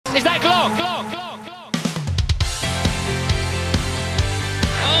Is that Glock?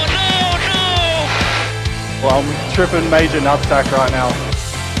 Oh no! Well, I'm tripping major nutsack right now.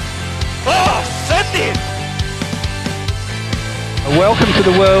 Oh, send it! Welcome to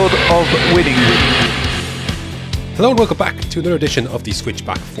the world of winning. Hello and welcome back to another edition of the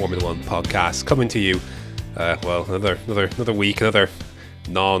Switchback Formula One podcast, coming to you, another week, another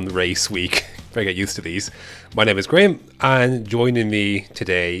non-race week. Better get used to these. My name is Graham, and joining me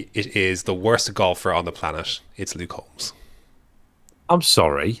today, it is the worst golfer on the planet. It's Luke Holmes. I'm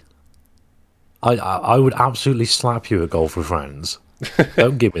sorry. I would absolutely slap you at golf with friends.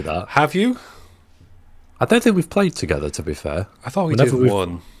 Don't give me that. Have you? I don't think we've played together, to be fair. I thought we did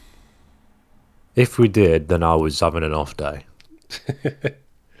one. If we did, then I was having an off day.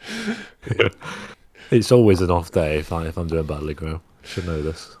 It's always an off day if I'm doing badly, Graham. Should know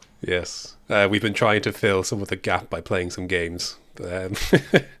this. Yes. We've been trying to fill some of the gap by playing some games.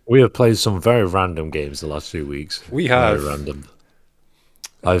 We have played some very random games the last 2 weeks. We have. Very random.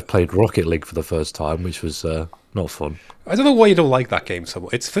 I've played Rocket League for the first time, which was not fun. I don't know why you don't like that game so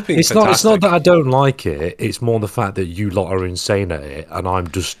much. It's flipping fantastic. It's not that I don't like it. It's more the fact that you lot are insane at it, and I'm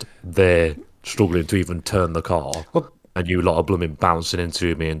just there struggling to even turn the car. Well, and you lot are blooming bouncing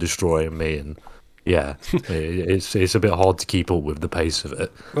into me and destroying me, and yeah, it's a bit hard to keep up with the pace of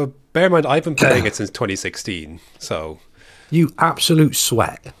it. Well, bear in mind, I've been playing it since 2016, so... You absolute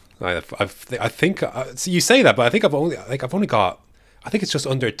sweat. I think so you say that, but I think I've only got, I think it's just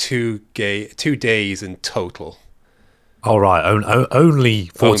under 2 days in total. All right,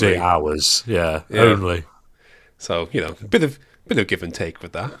 only 48 hours. Yeah, only. So a bit of give and take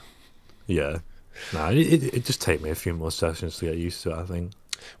with that. Yeah, no, it just take me a few more sessions to get used to it, I think.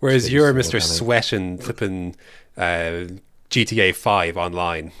 Whereas you're Mr. Sweat and flipping GTA 5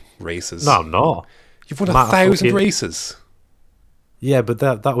 online races. No, I'm not. You've won 1,000 races. Yeah, but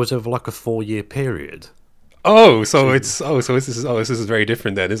that was over like a 4-year period. This is very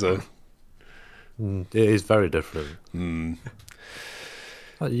different then, is it? It is very different. You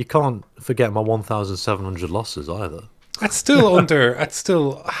can't forget my 1,700 losses either. That's still under. That's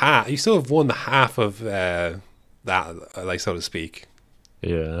still half. You still have won half of that, like so to speak.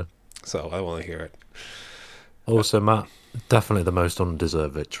 Yeah. So I want to hear it. Also, Matt, definitely the most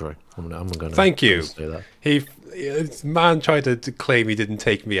undeserved victory. I'm going to. Thank you. Say that. Man tried to claim he didn't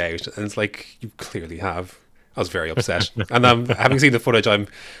take me out, and it's like you clearly have. I was very upset, and having seen the footage, I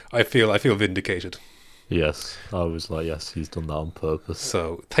feel vindicated. Yes, I was like, yes, he's done that on purpose.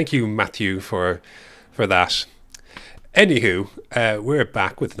 So thank you, Matthew, for that. Anywho, we're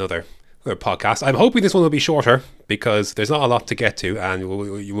back with another podcast. I'm hoping this one will be shorter because there's not a lot to get to, and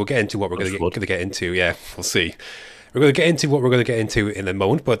we'll get into what we're going to get into. Yeah, we'll see. We're going to get into what we're going to get into in a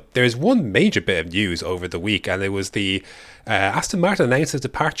moment, but there's one major bit of news over the week, and it was the Aston Martin announced the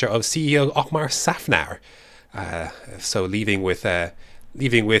departure of CEO Otmar Szafnauer. So leaving with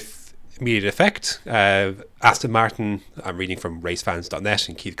immediate effect. Aston Martin, I'm reading from racefans.net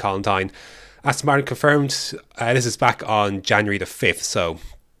and Keith Collentine. Aston Martin confirmed, this is back on January the 5th, so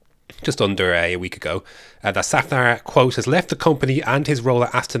just under a week ago, that Szafnauer, quote, has left the company and his role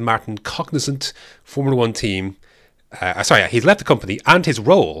at Aston Martin cognizant Formula One team. He's left the company and his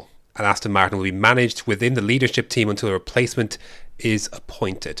role at Aston Martin will be managed within the leadership team until a replacement is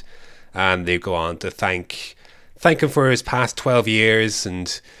appointed. And they go on to thank him for his past 12 years,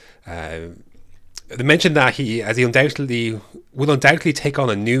 and they mentioned that he will undoubtedly take on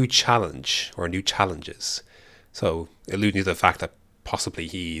a new challenge or new challenges. So alluding to the fact that possibly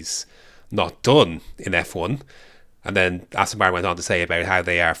he's not done in F1. And then Aston Martin went on to say about how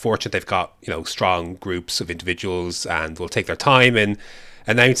they are fortunate they've got strong groups of individuals and will take their time in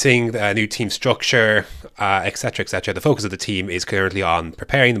announcing a new team structure, etc., etc. The focus of the team is currently on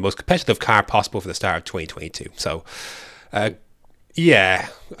preparing the most competitive car possible for the start of 2022. So, another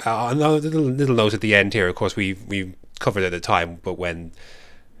little note at the end here. Of course, we covered it at the time, but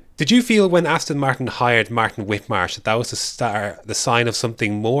did you feel when Aston Martin hired Martin Whitmarsh that was the sign of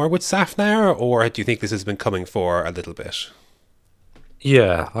something more with Szafnauer, or do you think this has been coming for a little bit?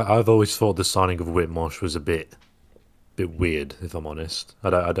 Yeah, I've always thought the signing of Whitmarsh was a bit weird, if I'm honest.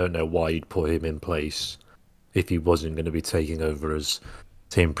 I don't know why you'd put him in place if he wasn't going to be taking over as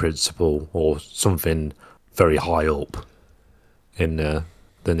team principal or something very high up in the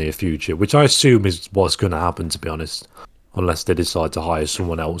near future, which I assume is what's going to happen, to be honest, unless they decide to hire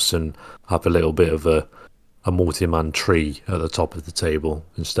someone else and have a little bit of a multi-man tree at the top of the table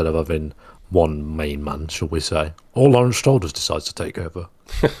instead of having one main man, shall we say. Or Lawrence Stroll just decides to take over.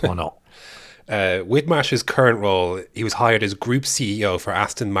 Why not? Whitmarsh's current role, he was hired as Group CEO for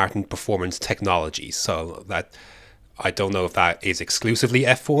Aston Martin Performance Technologies. So that I don't know if that is exclusively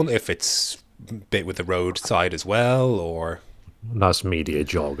F1, if it's a bit with the road side as well, or... That's media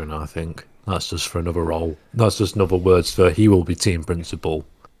jargon, I think. That's just for another role. That's just another words for he will be team principal,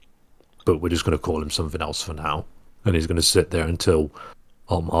 but we're just going to call him something else for now. And he's going to sit there until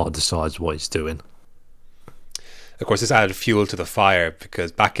Otmar decides what he's doing. Of course, this added fuel to the fire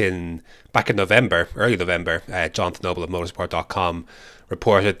because back in November, early November, Jonathan Noble of motorsport.com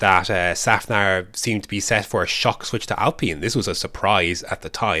reported that Szafnauer seemed to be set for a shock switch to Alpine. This was a surprise at the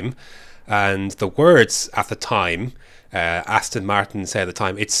time. And the words at the time, Aston Martin said at the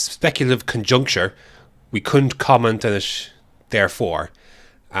time, it's speculative conjuncture. We couldn't comment on it, therefore.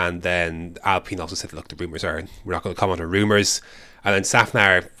 And then Alpine also said, look, the rumours are, we're not going to comment on rumours. And then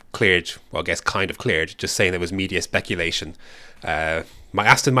Szafnauer cleared, well, I guess kind of cleared, just saying there was media speculation. My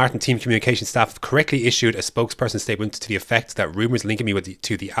Aston Martin team communication staff correctly issued a spokesperson statement to the effect that rumours linking me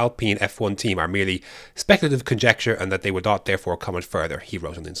to the Alpine F1 team are merely speculative conjecture and that they would not therefore comment further, he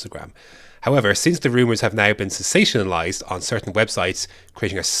wrote on Instagram. However, since the rumours have now been sensationalised on certain websites,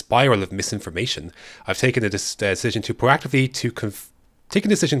 creating a spiral of misinformation, I've taken the decision proactively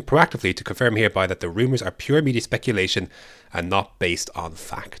to confirm hereby that the rumours are pure media speculation and not based on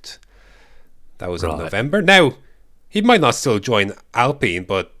fact. That was in November. Now, he might not still join Alpine,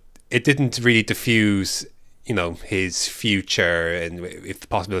 but it didn't really diffuse, his future and if the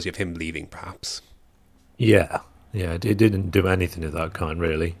possibility of him leaving, perhaps. Yeah, it didn't do anything of that kind,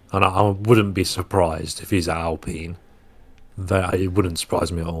 really. And I wouldn't be surprised if he's at Alpine. It wouldn't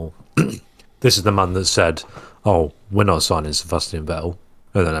surprise me at all. This is the man that said, oh, we're not signing Sebastian Vettel,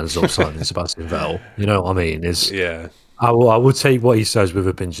 and then ends up signing Sebastian Vettel. You know what I mean? Yeah. I will take what he says with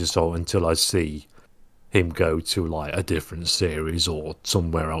a pinch of salt until I see him go to like a different series or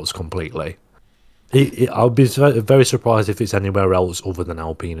somewhere else completely. I'll be very surprised if it's anywhere else other than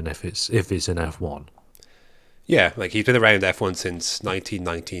Alpine, and if it's in F1. Yeah, like he's been around F1 since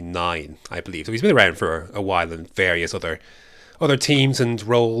 1999, I believe. So he's been around for a while in various other teams and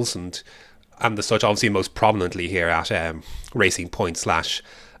roles and the such. Obviously, most prominently here at Racing Point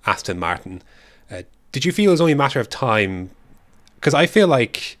 / Aston Martin. Did you feel it was only a matter of time? Because I feel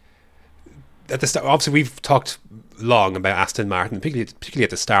like at the start, obviously we've talked long about Aston Martin, particularly at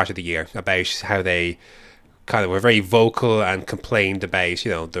the start of the year, about how they kind of were very vocal and complained about,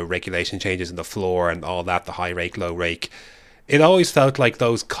 the regulation changes in the floor and all that, the high rake, low rake. It always felt like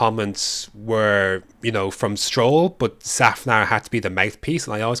those comments were, from Stroll, but Szafnauer had to be the mouthpiece,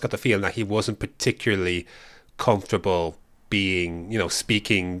 and I always got the feeling that he wasn't particularly comfortable being,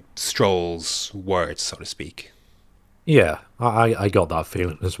 speaking Stroll's words, so to speak. Yeah, I got that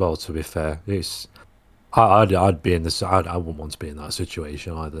feeling as well, to be fair. I'd be in this. I wouldn't want to be in that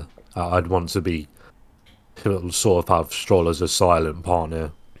situation either. I'd want to be sort of have Stroll as a silent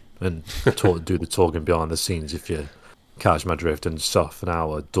partner and do the talking behind the scenes, if you catch my drift. And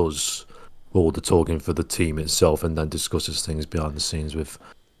Szafnauer does all the talking for the team itself and then discusses things behind the scenes with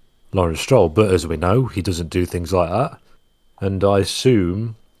Lawrence Stroll. But as we know, he doesn't do things like that. And I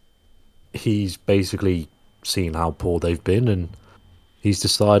assume he's basically seen how poor they've been, and he's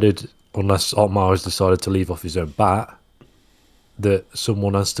decided, unless Otmar has decided to leave off his own bat, that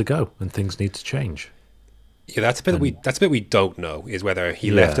someone has to go and things need to change. Yeah, that's a bit we don't know, is whether he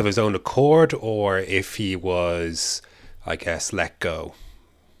left of his own accord or if he was, I guess, let go.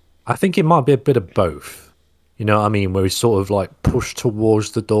 I think it might be a bit of both. You know what I mean? Where he's sort of like pushed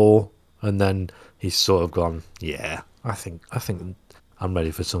towards the door and then he's sort of gone, yeah, I think I'm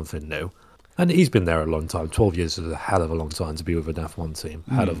ready for something new. And he's been there a long time. 12 years is a hell of a long time to be with an F1 team.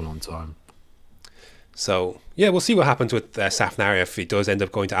 Hell of a long time. So, yeah, we'll see what happens with Szafnauer if he does end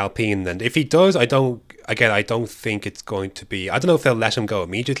up going to Alpine. And if he does, I don't think it's going to be... I don't know if they'll let him go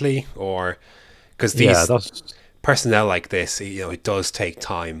immediately or... Because these personnel like this, it does take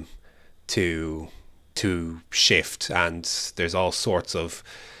time to shift, and there's all sorts of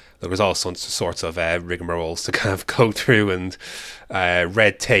rigmaroles to kind of go through and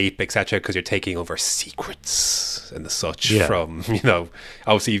red tape, etc., because you're taking over secrets and the such from,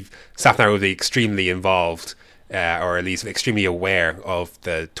 obviously Szafnauer will be extremely involved or at least extremely aware of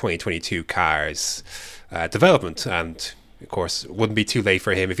the 2022 cars development, and of course it wouldn't be too late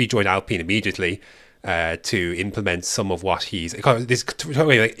for him if he joined Alpine immediately to implement some of what this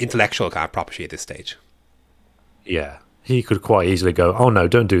intellectual kind of property at this stage. Yeah. He could quite easily go, oh no,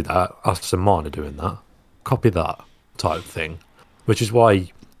 don't do that. Aston Martin are doing that. Copy that type thing. Which is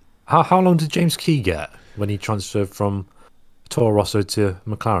why... How long did James Key get when he transferred from Toro Rosso to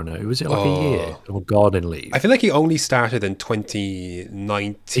McLaren? Was it like a year of garden leave? I feel like he only started in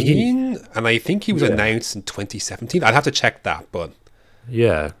 2019, and I think he was announced in 2017. I'd have to check that, but...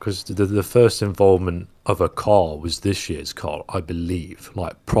 Yeah, because the first involvement of a car was this year's car, I believe,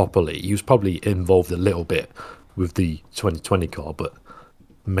 like properly. He was probably involved a little bit with the 2020 car, but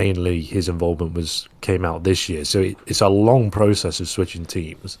mainly his involvement came out this year. So it's a long process of switching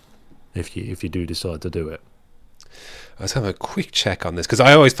teams if you do decide to do it. I was having a quick check on this because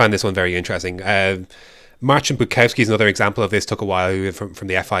I always find this one very interesting. Marcin Bukowski is another example of this. Took a while. He went from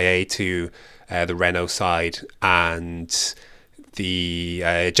the FIA to the Renault side, and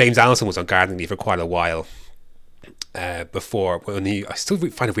the James Allison was on gardening leave for quite a while before. When I still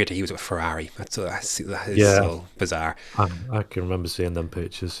find it weird that he was with Ferrari. That is so bizarre. I can remember seeing them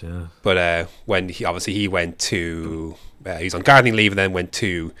pictures. Yeah, but when he went to he was on gardening leave and then went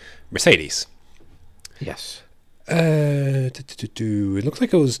to Mercedes. Yes. It looks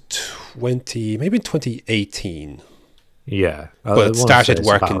like it was 2018. Yeah, but started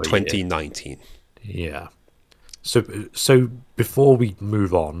work in 2019. Yeah. So before we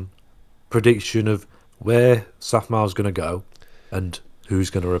move on, prediction of where Szafnauer's going to go and who's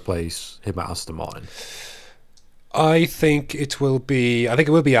going to replace him at Aston Martin. I think it will be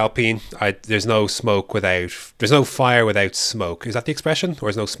Alpine. There's no fire without smoke. Is that the expression? Or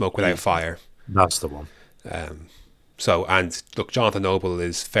is no smoke without fire? That's the one. And look, Jonathan Noble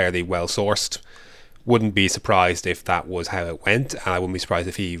is fairly well sourced. Wouldn't be surprised if that was how it went, and I wouldn't be surprised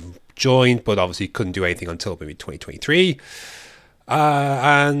if he joined, but obviously couldn't do anything until maybe 2023.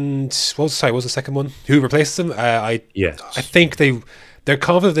 And what was the second one? Who replaces him? I think they're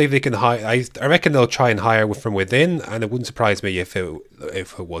confident they can hire. I reckon they'll try and hire from within, and it wouldn't surprise me if it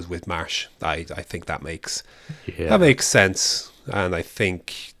was with Marsh. I think that makes sense, and I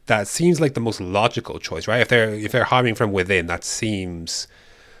think that seems like the most logical choice, right? If they're hiring from within, that seems.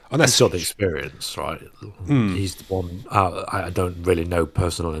 Unless he's got the experience, right? He's the one. I don't really know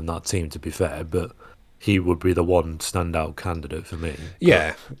personal in that team, to be fair, but he would be the one standout candidate for me.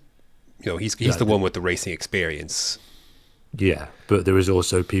 Yeah, he's the one with the racing experience. Yeah, but there is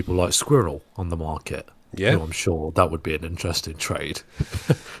also people like Squirrel on the market. Yeah, I'm sure that would be an interesting trade.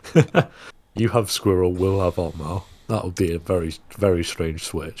 You have Squirrel, we'll have Otmar. That would be a very, very strange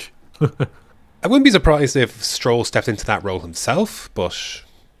switch. I wouldn't be surprised if Stroll stepped into that role himself, but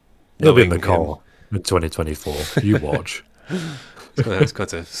he'll be in the car in 2024. You watch. It's got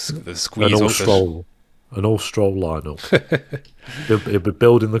to squeeze an all Stroll lineup. He'll be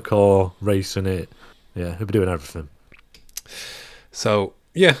building the car, racing it. Yeah, he'll be doing everything. So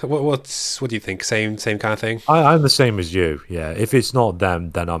yeah, what do you think? Same kind of thing. I'm the same as you. Yeah, if it's not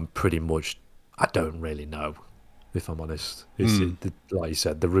them, then I'm pretty much. I don't really know, if I'm honest. Like you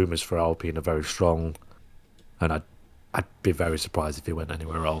said, the rumours for Alpine are very strong, and I'd be very surprised if he went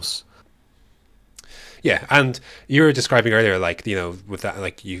anywhere else. Yeah, and you were describing earlier, with that,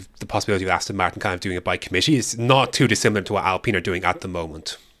 the possibility of Aston Martin kind of doing it by committee is not too dissimilar to what Alpine are doing at the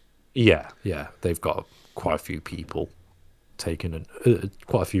moment. Yeah, they've got quite a few people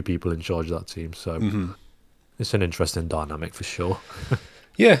quite a few people in charge of that team, so it's an interesting dynamic for sure.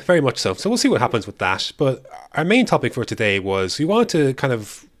 Yeah, very much so. So we'll see what happens with that. But our main topic for today was we wanted to kind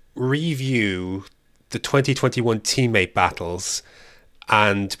of review the 2021 teammate battles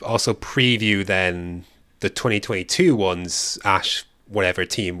and also preview then the 2022 ones at whatever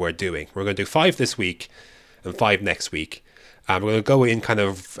team we're doing. We're going to do 5 this week and 5 next week. And we're going to go in kind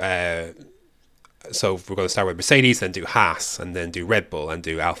of... so we're going to start with Mercedes, then do Haas, and then do Red Bull, and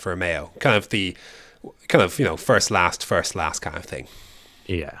do Alfa Romeo. Kind of first last kind of thing.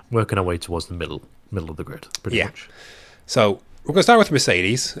 Yeah, working our way towards the middle of the grid, pretty much. So we're going to start with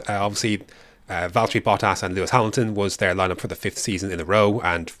Mercedes. Obviously, Valtteri Bottas and Lewis Hamilton was their lineup for the 5th season in a row,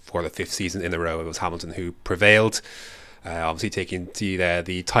 and for the 5th season in a row, it was Hamilton who prevailed. Obviously, taking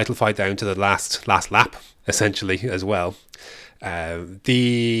the title fight down to the last lap, essentially, as well.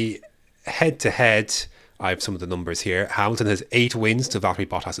 The head-to-head, I have some of the numbers here. Hamilton has 8 wins to Valtteri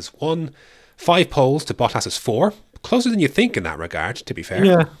Bottas's 1, 5 poles to Bottas's 4. Closer than you think in that regard, to be fair.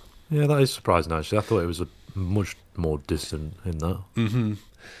 Yeah, that is surprising, actually. I thought it was much more distant in that.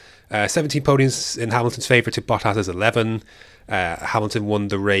 17 podiums in Hamilton's favour to Bottas's 11. Hamilton won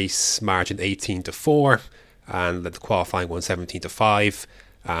the race margin 18-4, and the qualifying won 17-5.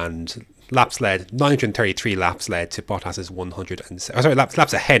 And laps led, 933 laps led to Bottas's 100.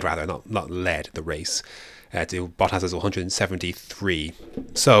 Laps ahead rather, not led the race to Bottas's 173.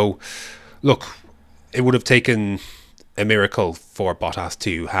 So, look, it would have taken a miracle for Bottas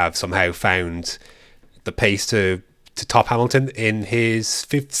to have somehow found the pace to top Hamilton in his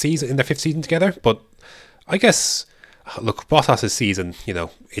 5th season, in their 5th season together. But I guess, look, Bottas's season,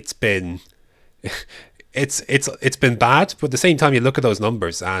 it's been it's been bad. But at the same time, you look at those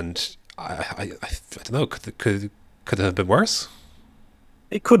numbers, and I don't know, could it have been worse?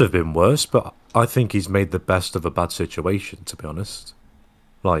 It could have been worse, but I think he's made the best of a bad situation, to be honest.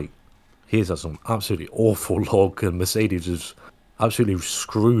 Like, he's had some absolutely awful luck, and Mercedes has absolutely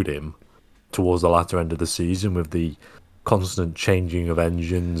screwed him towards the latter end of the season with the constant changing of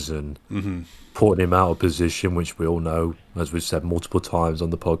engines and putting him out of position, which we all know, as we've said multiple times on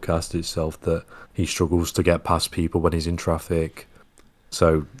the podcast itself, that he struggles to get past people when he's in traffic.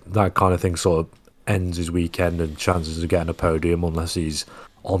 So that kind of thing sort of ends his weekend and chances of getting a podium unless he's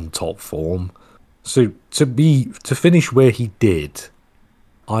on top form. So to finish where he did,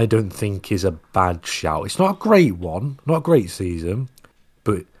 I don't think is a bad shout. It's not a great one, not a great season,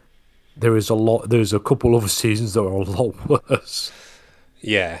 but there's a couple of seasons that are a lot worse.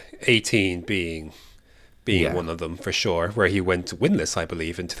 Yeah, 18 being one of them for sure, where he went winless, I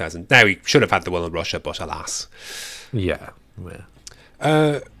believe, in 2000. Now, he should have had the one in Russia, but alas. Yeah.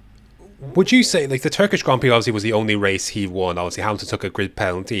 Would you say, like, the Turkish Grand Prix obviously was the only race he won? Obviously, Hamilton took a grid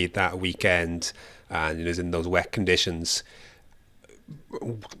penalty that weekend, and it was in those wet conditions.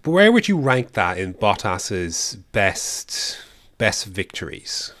 Where would you rank that in Bottas's best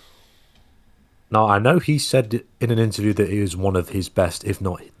victories? Now, I know he said in an interview that it was one of his best, if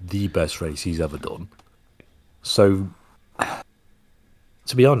not the best race he's ever done. So,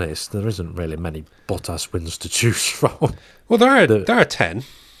 to be honest, there isn't really many Bottas wins to choose from. Well, there are 10.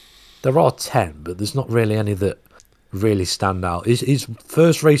 There are 10, but there's not really any that really stand out. His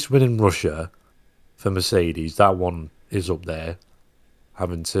first race win in Russia for Mercedes, that one is up there,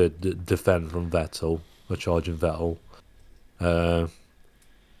 having to defend from Vettel, or charging Vettel.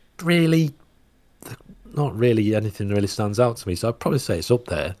 Really, not really anything really stands out to me, so I'd probably say it's up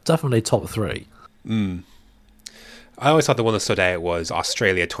there. Definitely top 3. I always thought the one that stood out was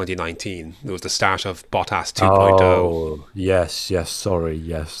Australia 2019. It was the start of Bottas 2.0. Oh, yes.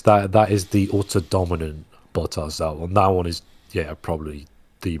 That is the utter dominant Bottas, that one. That one is, probably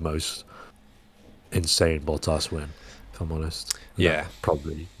the most insane Bottas win, if I'm honest. Yeah.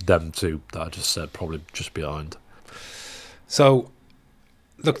 Probably them two that I just said, probably just behind. So,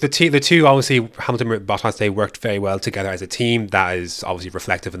 look, the two obviously, Hamilton and Bottas, they worked very well together as a team. That is obviously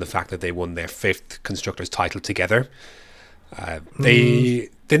reflective in the fact that they won their 5th constructors title together. They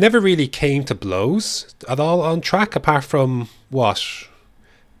never really came to blows at all on track, apart from what,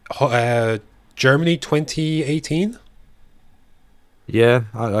 Germany 2018. Yeah,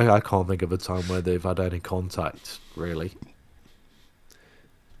 I can't think of a time where they've had any contact, really.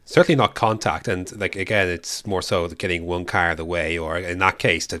 Certainly not contact, and like again, it's more so getting one car out of the way, or in that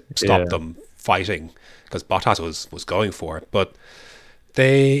case, to stop them fighting, because Bottas was going for it. But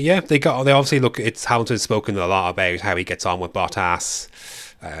they obviously look. It's Hamilton's spoken a lot about how he gets on with Bottas.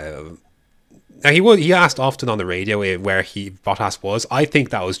 Now he asked often on the radio where Bottas was. I think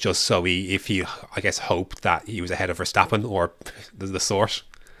that was just so he hoped that he was ahead of Verstappen or the sort.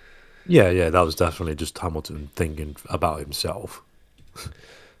 Yeah, that was definitely just Hamilton thinking about himself.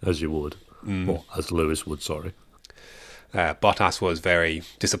 As you would. Well, as Lewis would, sorry. Bottas was very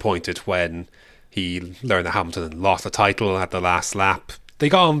disappointed when he learned that Hamilton lost the title at the last lap. They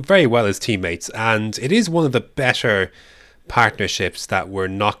got on very well as teammates, and it is one of the better partnerships that we're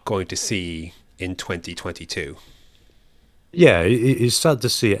not going to see in 2022. Yeah, it's sad to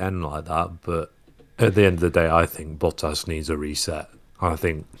see it end like that, but at the end of the day, I think Bottas needs a reset. I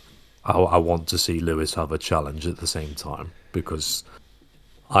think I want to see Lewis have a challenge at the same time, because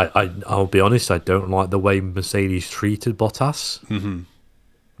I'll be honest, I don't like the way Mercedes treated Bottas,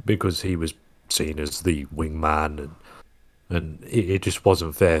 because he was seen as the wingman, and it just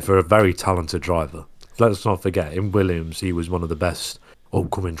wasn't fair for a very talented driver. Let's not forget, in Williams, he was one of the best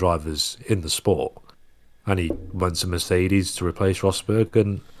upcoming drivers in the sport, and he went to Mercedes to replace Rosberg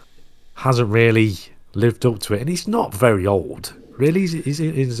and hasn't really lived up to it. And he's not very old, really. He's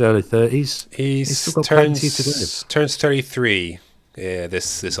in his early 30s. He's still got plenty to give. Turns 33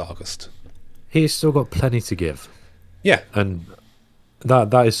 this August. He's still got plenty to give. Yeah. And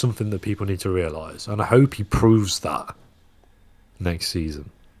that is something that people need to realise. And I hope he proves that next season.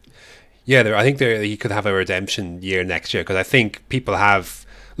 Yeah, I think he could have a redemption year next year, because I think people have...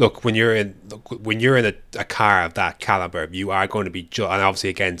 Look, when you're in a car of that caliber, you are going to be judged, and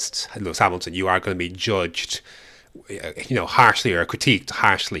obviously against Lewis Hamilton, you are going to be judged, harshly, or critiqued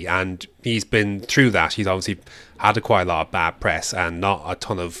harshly. And he's been through that. He's obviously had quite a lot of bad press and not a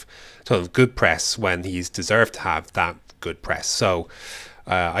ton of good press when he's deserved to have that good press. So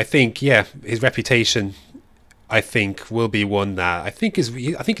I think, his reputation, I think, will be one that I think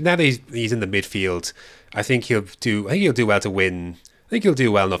now that he's in the midfield, I think he'll do well to win. I think he'll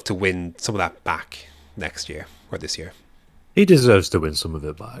do well enough to win some of that back next year or this year. He deserves to win some of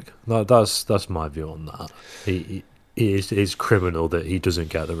it back. That's my view on that. it is criminal that he doesn't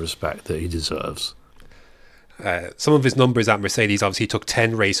get the respect that he deserves. Some of his numbers at Mercedes, obviously, he took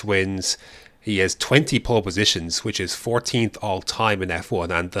 10 race wins. He has 20 pole positions, which is 14th all time in F1,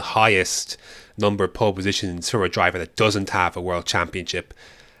 and the highest number of pole positions for a driver that doesn't have a world championship.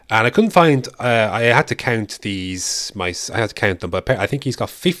 And I couldn't find, I had to count these, I had to count them, but I think he's got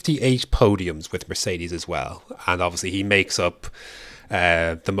 58 podiums with Mercedes as well. And obviously he makes up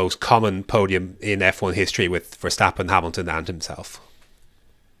the most common podium in F1 history with Verstappen, Hamilton and himself.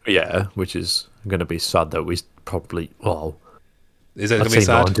 Yeah, which is going to be sad that we probably, well, is it I'd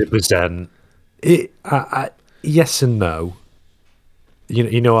going to be sad? 90%. Yes and no.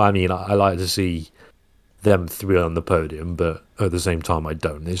 You know what I mean? I like to see them three on the podium, but at the same time, I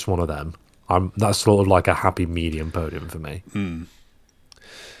don't. It's one of them. That's sort of like a happy medium podium for me.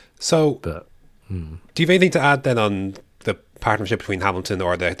 So, But do you have anything to add then on the partnership between Hamilton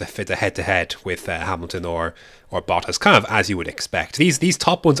or the head-to-head with Hamilton or Bottas? Kind of as you would expect. These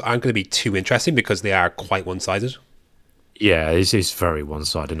top ones aren't going to be too interesting because they are quite one-sided. yeah, it's very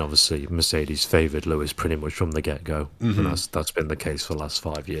one-sided. And obviously, Mercedes favoured Lewis pretty much from the get-go, and that's been the case for the last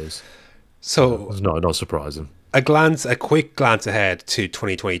 5 years. So It's not surprising. a quick glance ahead to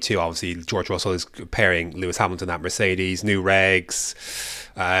 2022. Obviously, George Russell is pairing Lewis Hamilton at Mercedes, new regs.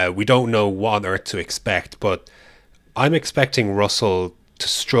 We don't know what on earth to expect, but I'm expecting Russell to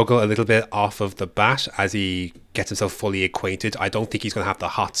struggle a little bit off of the bat as he gets himself fully acquainted. I don't think he's going to have the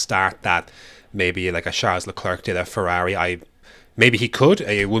hot start that maybe like a Charles Leclerc did at Ferrari. Maybe he could.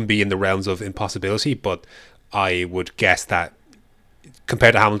 It wouldn't be in the realms of impossibility, but I would guess that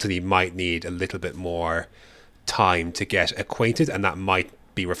compared to Hamilton, he might need a little bit more time to get acquainted, and that might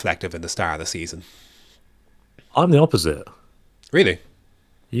be reflective in the start of the season. I'm the opposite. Really?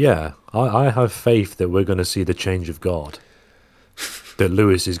 Yeah, I have faith that we're going to see the change of guard. That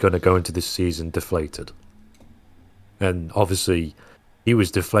Lewis is going to go into this season deflated. And obviously, he was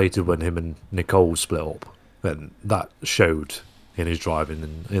deflated when him and Nicole split up. And that showed in his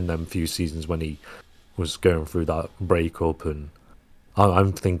driving in them few seasons when he was going through that breakup. And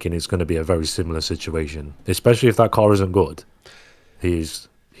I'm thinking it's going to be a very similar situation, especially if that car isn't good. He's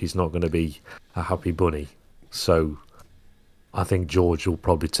not going to be a happy bunny. So I think George will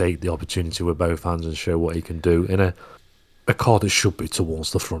probably take the opportunity with both hands and show what he can do in a car that should be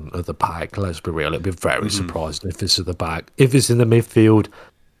towards the front of the pack. Let's be real, it'd be very surprising if it's at the back. If it's in the midfield,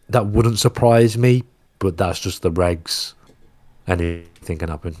 that wouldn't surprise me, but that's just the regs. Anything can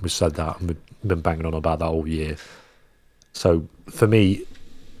happen. We said that, and we've been banging on about that all year. So for me,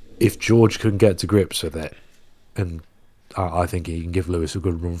 if George can get to grips with it, and I think he can give Lewis a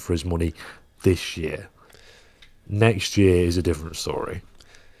good run for his money this year, next year is a different story.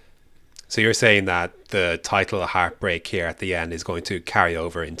 So you're saying that the title heartbreak here at the end is going to carry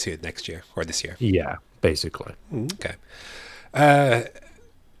over into next year or this year? Yeah, basically. Okay.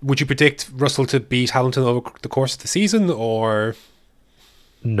 Would you predict Russell to beat Hamilton over the course of the season, or?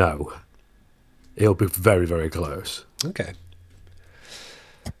 No. It'll be very, very close. Okay.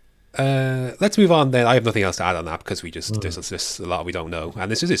 Let's move on then. I have nothing else to add on that because there's just a lot we don't know.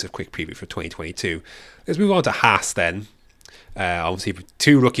 And this is just a quick preview for 2022. Let's move on to Haas then. Obviously,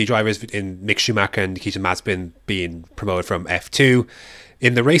 two rookie drivers in Mick Schumacher and Nikita Mazepin being promoted from F2.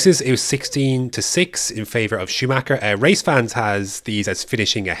 In the races, it was 16-6 in favour of Schumacher. Race fans has these as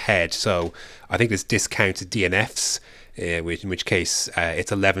finishing ahead, so I think this discounts DNFs, in which case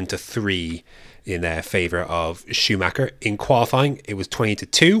it's 11-3 in favour of Schumacher. In qualifying, it was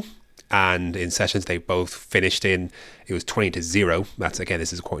 20-2, and in sessions they both finished in, it was 20-0. That's, again,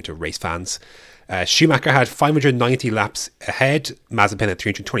 this is according to race fans. Schumacher had 590 laps ahead, Mazepin at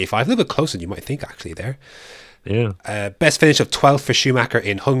 325, a little bit closer than you might think actually there. Yeah. Best finish of 12th for Schumacher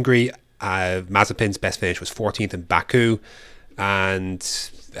in Hungary. Mazepin's best finish was 14th in Baku, and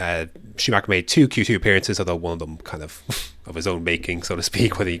Schumacher made 2 Q2 appearances, although one of them kind of his own making, so to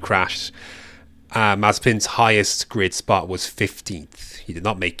speak, when he crashed. Mazepin's highest grid spot was 15th. He did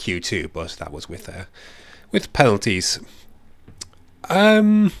not make Q2, but that was with penalties.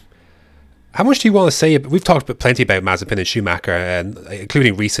 How much do you want to say? We've talked plenty about Mazepin and Schumacher,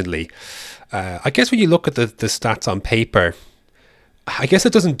 including recently. I guess when you look at the stats on paper, I guess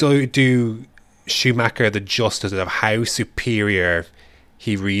it doesn't do Schumacher the justice of how superior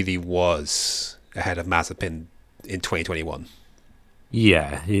he really was ahead of Mazepin in 2021.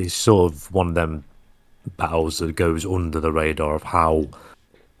 Yeah, it's sort of one of them battles that goes under the radar of how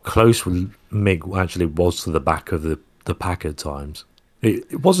close Mick actually was to the back of the pack at times.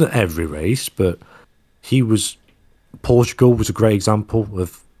 It wasn't every race, but Portugal was a great example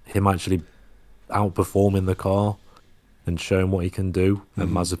of him actually outperforming the car and showing what he can do,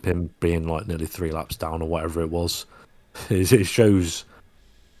 and Mazepin being like nearly 3 laps down or whatever it was. It shows.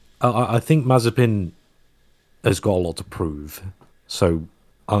 I think Mazepin has got a lot to prove, so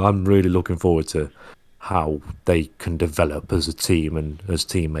I'm really looking forward to how they can develop as a team and as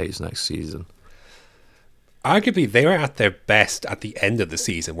teammates next season. Arguably, they were at their best at the end of the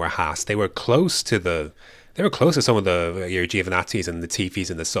season. Where Haas, they were close to some of your Giovinazzis and the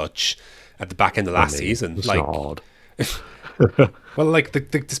Tifis and the such at the back end of last season. It's like, not hard. well, like the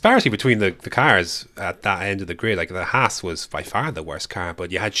disparity between the cars at that end of the grid, like the Haas was by far the worst car,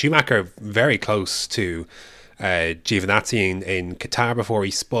 but you had Schumacher very close to Giovinazzi in Qatar before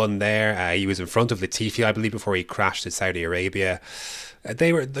he spun there. He was in front of Latifi, I believe, before he crashed in Saudi Arabia.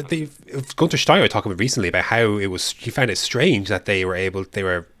 Gunter Steyer talking recently about how he found it strange that they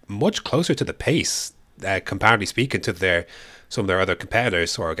were much closer to the pace, comparatively speaking, to some of their other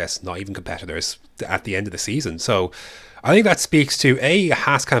competitors, or I guess not even competitors, at the end of the season. So I think that speaks to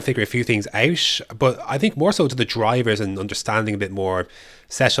Haas can't figure a few things out, but I think more so to the drivers and understanding a bit more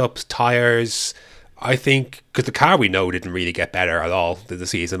setups, tyres. I think because the car we know didn't really get better at all the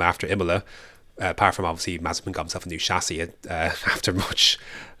season after Imola, apart from obviously Mazepin got himself a new chassis after much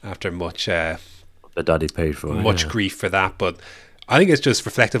The daddy paid for it, much grief for that. But I think it's just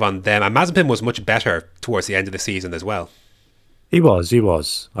reflective on them, and Mazepin was much better towards the end of the season as well. He was.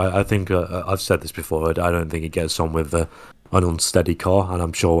 I think I've said this before. I don't think he gets on with an unsteady car, and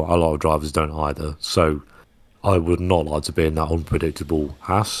I'm sure a lot of drivers don't either. So I would not like to be in that unpredictable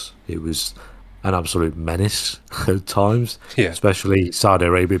Haas. It was an absolute menace at times, especially Saudi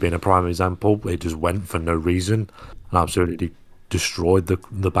Arabia being a prime example. It just went for no reason and absolutely destroyed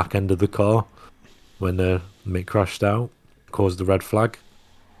the back end of the car when Mick crashed out, caused the red flag.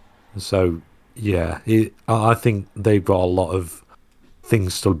 So yeah, I think they've got a lot of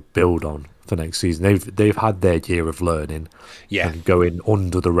things to build on for next season. They've had their year of learning and going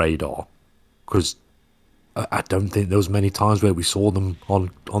under the radar, because I don't think there was many times where we saw them on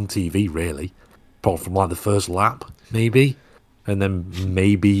TV really, apart from like the first lap maybe, and then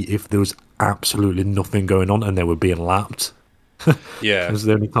maybe if there was absolutely nothing going on and they were being lapped. Yeah, those are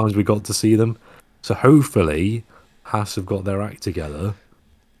the only times we got to see them. So hopefully Haas have got their act together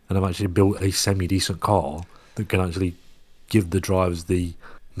and have actually built a semi-decent car that can actually give the drivers the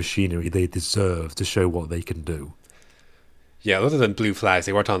machinery they deserve to show what they can do. Yeah, other than blue flags,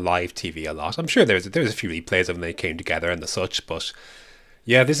 they weren't on live TV a lot. I'm sure there was a few replays of when they came together and the such, but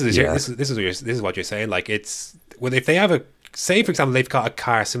yeah, this is what you're saying. Like, it's if they have say for example they've got a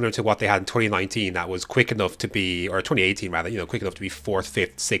car similar to what they had in 2019 that was quick enough to be, or 2018 rather, quick enough to be fourth,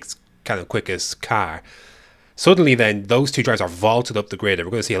 fifth, sixth kind of quickest car. Suddenly, then those two drivers are vaulted up the grid, and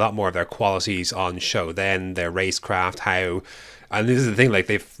we're going to see a lot more of their qualities on show. Then their racecraft, and this is the thing. Like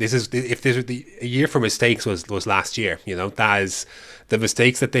a year for mistakes was last year. That is the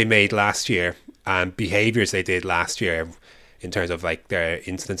mistakes that they made last year and behaviors they did last year in terms of like their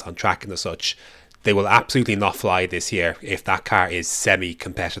incidents on track and the such. They will absolutely not fly this year if that car is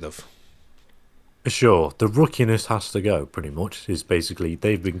semi-competitive. Sure, the rookiness has to go. Pretty much is basically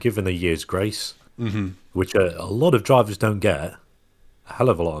they've been given a year's grace. Mm-hmm. Which a lot of drivers don't get. A hell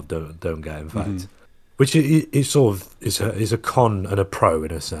of a lot of don't get, in fact. Which it sort of is a con and a pro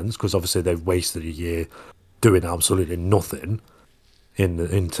in a sense, because obviously they've wasted a year doing absolutely nothing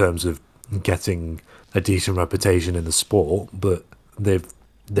in terms of getting a decent reputation in the sport, but they've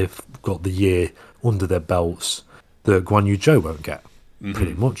got the year under their belts that Guan Yu Zhou won't get,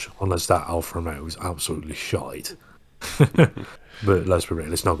 pretty much, unless that Alfa Romeo is absolutely shite. But let's be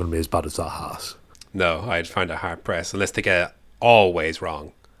real, it's not going to be as bad as that Haas. No, I'd find it hard pressed unless they get it always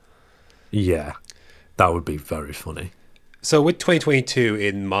wrong. Yeah, that would be very funny. So with 2022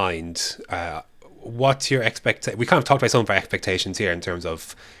 in mind, what's your expectation? We kind of talked about some of our expectations here in terms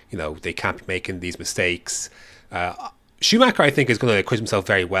of, they can't be making these mistakes. Schumacher, I think, is going to acquit himself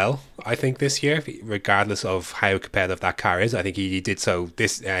very well, I think, this year, regardless of how competitive that car is. I think he did so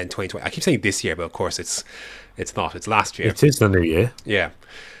this in 2020. I keep saying this year, but of course it's not. It's last year. It is the new year. Yeah.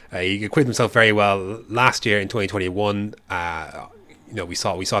 He acquitted himself very well last year in 2021. We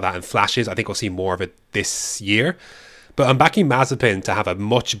saw that in flashes. I think we'll see more of it this year. But I'm backing Mazepin to have a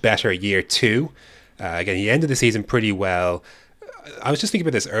much better year too. Again, he ended the season pretty well. I was just thinking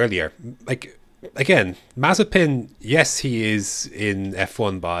about this earlier. Like, again, Mazepin, yes, he is in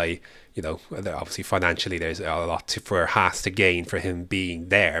F1 by, obviously financially there's a lot for Haas to gain for him being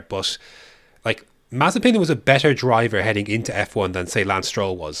there. But, like, Mazepin was a better driver heading into F1 than, say, Lance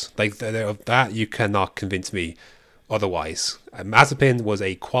Stroll was. Like, that you cannot convince me otherwise. Mazepin was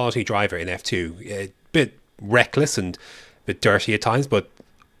a quality driver in F2. A bit reckless and a bit dirty at times, but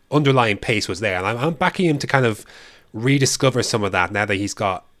underlying pace was there. And I'm backing him to kind of rediscover some of that now that he's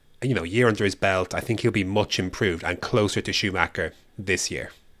got year under his belt, I think he'll be much improved and closer to Schumacher this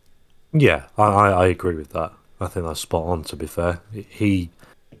year. Yeah, I agree with that. I think that's spot on, to be fair.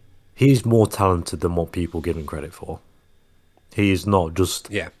 He's more talented than what people give him credit for. He is not just...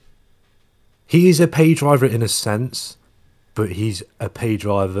 Yeah. He is a pay driver in a sense, but he's a pay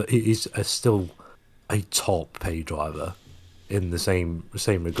driver. He's still a top pay driver in the same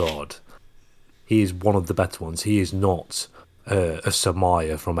regard. He is one of the better ones. He is not a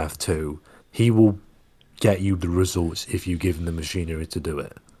Samaya from F2. He will get you the results if you give him the machinery to do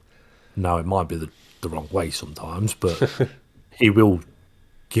it. Now, it might be the wrong way sometimes, but he will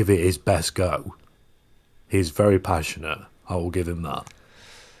give it his best go. He's very passionate. I will give him that.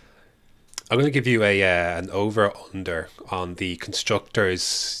 I'm going to give you an over-under on the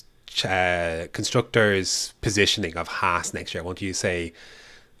constructors' positioning of Haas next year. I want you to say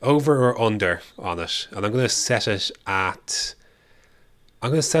over or under on it, and I'm going to set it at. I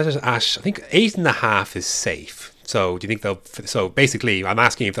think 8.5 is safe. So do you think they'll? So basically, I'm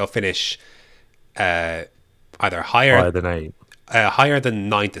asking if they'll finish either higher than 8, higher than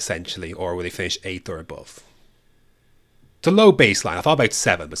 9th essentially, or will they finish 8th or above? It's a low baseline. I thought about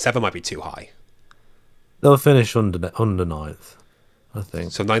 7, but 7 might be too high. They'll finish under 9th, I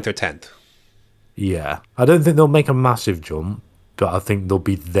think. So 9th or 10th? Yeah. I don't think they'll make a massive jump, but I think they'll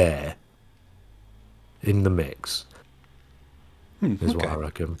be there in the mix. Is what I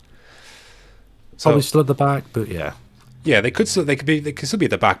reckon. So, probably still at the back, but yeah. Yeah, they could still be at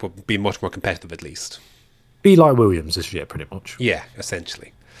the back, but be much more competitive at least. Be like Williams this year, pretty much. Yeah,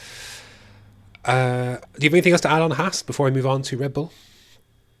 essentially. Do you have anything else to add on Haas before we move on to Red Bull?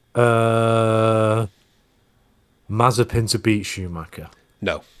 Mazepin to beat Schumacher.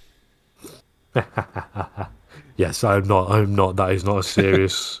 No. Yes, I'm not. That is not a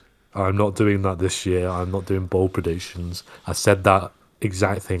serious. I'm not doing that this year. I'm not doing bold predictions. I said that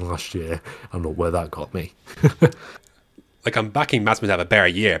exact thing last year, and look where that got me. Like, I'm backing Mazepin to have a better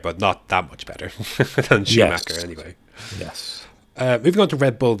year, but not that much better than Schumacher anyway. Yes. Moving on to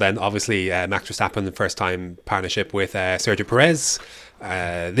Red Bull then, obviously Max Verstappen, the first time partnership with Sergio Perez.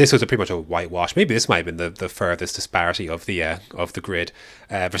 This was pretty much a whitewash. Maybe this might have been the furthest disparity of the grid.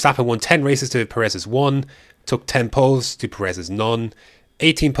 Verstappen won 10 races to Perez's 1, took 10 poles to Perez's none,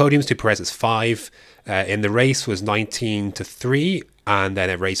 18 podiums to Perez's 5. In the race was 19-3, and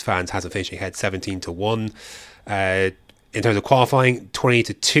then race fans has it finishing ahead 17-1. In terms of qualifying,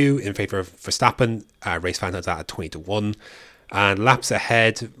 20-2 in favour of Verstappen. Race fans has that at 20-1. And laps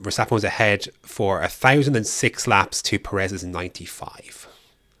ahead, Verstappen was ahead for 1,006 laps to Perez's 95.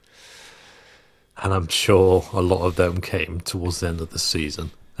 And I'm sure a lot of them came towards the end of the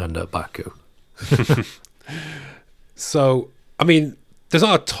season and at Baku. So, I mean, there's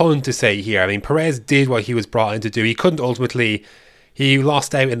not a ton to say here. I mean, Perez did what he was brought in to do. He couldn't ultimately... He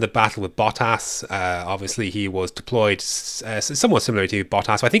lost out in the battle with Bottas. Obviously, he was deployed somewhat similar to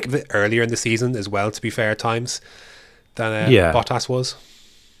Bottas. I think a bit earlier in the season as well, to be fair, at times, than Bottas was.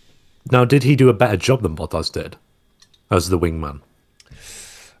 Now, did he do a better job than Bottas did as the wingman?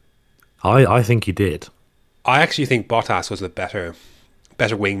 I think he did. I actually think Bottas was a better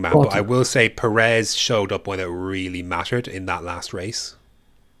wingman, but I will say Perez showed up when it really mattered in that last race.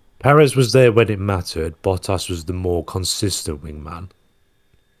 Perez was there when it mattered. Bottas was the more consistent wingman,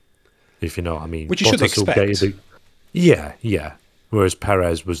 if you know what I mean. Which you should expect. Yeah. Whereas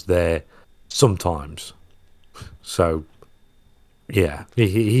Perez was there sometimes. So, yeah,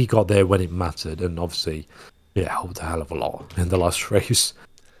 he got there when it mattered, and obviously, helped a hell of a lot in the last race.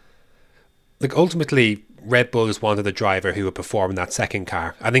 Like, ultimately, Red Bull just wanted a driver who would perform in that second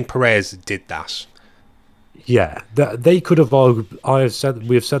car. I think Perez did that. Yeah, they could have. We have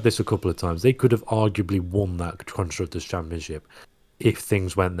said this a couple of times. They could have arguably won that Constructors' Championship if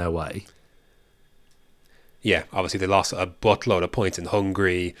things went their way. Yeah, obviously they lost a buttload of points in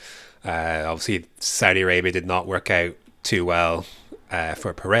Hungary. Obviously, Saudi Arabia did not work out too well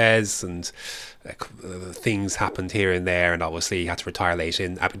for Perez, and things happened here and there, and obviously he had to retire late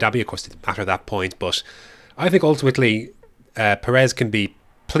in Abu Dhabi. Of course, it didn't matter at that point, but I think ultimately Perez can be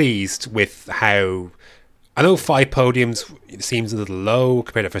pleased with how... I know 5 podiums seems a little low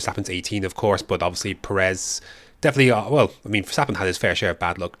compared to Verstappen's 18, of course, but obviously Perez definitely... Verstappen had his fair share of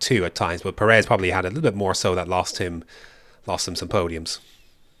bad luck too at times, but Perez probably had a little bit more so that lost him some podiums.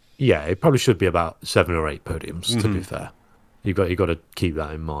 Yeah, it probably should be about 7 or 8 podiums, to be fair. You got to keep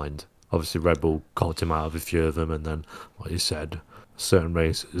that in mind. Obviously, Red Bull caught him out of a few of them, and then, like you said, certain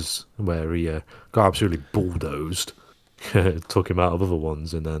races where he got absolutely bulldozed, took him out of other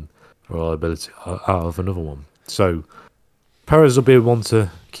ones, and then reliability out of another one. So Perez will be one to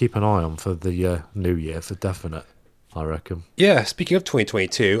keep an eye on for the new year for definite. I reckon. Yeah, speaking of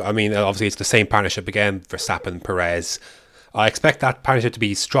 2022, I mean, obviously it's the same partnership again, Verstappen and Perez. I expect that partnership to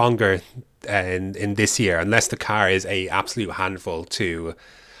be stronger in this year, unless the car is a absolute handful to...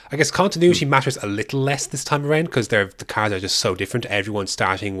 I guess continuity matters a little less this time around because the cars are just so different. Everyone's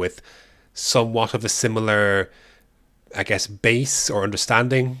starting with somewhat of a similar, I guess, base or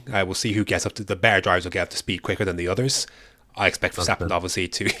understanding. We'll see who gets up to... The better drivers will get up to speed quicker than the others. I expect Verstappen, obviously,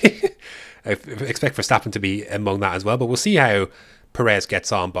 to... I expect Verstappen to be among that as well, but we'll see how Perez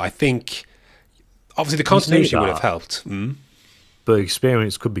gets on. But I think, obviously, the continuity would have helped. But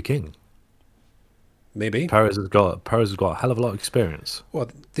experience could be king. Maybe Perez has got a hell of a lot of experience. Well,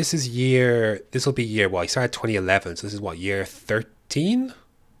 this will be year what? He started 2011, so this is what, year 13?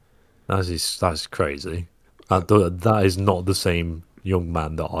 That's crazy. That is not the same young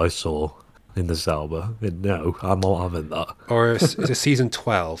man that I saw in the Sauber. No, I'm not having that. Or is it season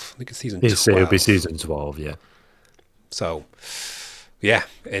 12? I think it's season 12. It'll be season 12, yeah. So, yeah,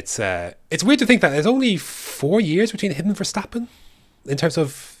 it's weird to think that there's only 4 years between him and Verstappen in terms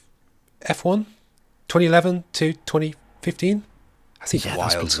of F1, 2011 to 2015. That seems wild.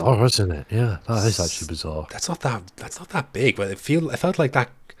 That's bizarre, isn't it? Yeah, that is actually bizarre. That's not that big, but it felt like that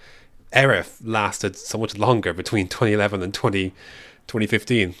era lasted so much longer between 2011 and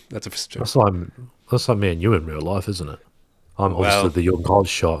 2015. That's like me and you in real life, isn't it? I'm obviously the young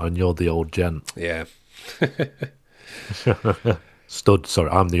hotshot and you're the old gent. Yeah. Stud, sorry,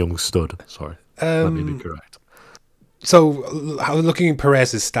 I'm the young stud. Sorry, let me be correct. So, looking at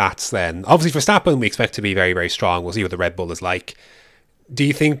Perez's stats then, obviously Verstappen we expect to be very, very strong. We'll see what the Red Bull is like. Do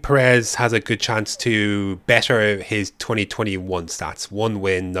you think Perez has a good chance to better his 2021 stats? 1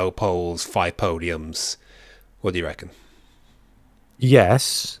 win, no poles, 5 podiums. What do you reckon?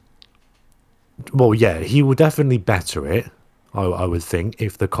 Yes. Well, yeah, he will definitely better it, I would think,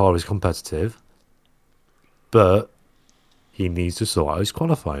 if the car is competitive. But he needs to sort out his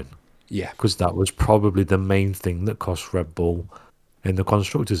qualifying. Yeah. Because that was probably the main thing that cost Red Bull in the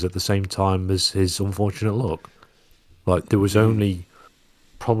constructors at the same time as his unfortunate luck. Like, there was only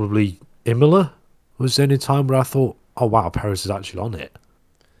probably Imola was the only time where I thought, oh wow, Perez is actually on it.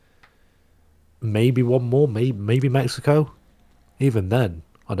 Maybe one more, maybe Mexico. Even then,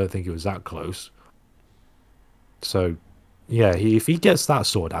 I don't think it was that close. So, yeah, if he gets that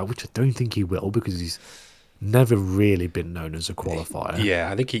sorted out, which I don't think he will, because he's never really been known as a qualifier.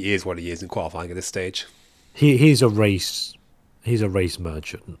 Yeah, I think he is what he is in qualifying at this stage. He's a race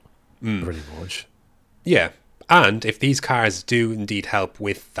merchant, pretty much. Yeah, and if these cars do indeed help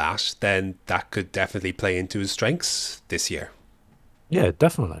with that, then that could definitely play into his strengths this year. Yeah,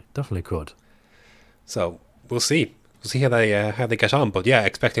 definitely could. So we'll see. We'll see how they get on. But yeah,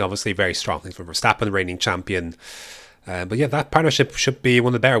 expecting obviously very strong things from Verstappen, reigning champion. But yeah, that partnership should be one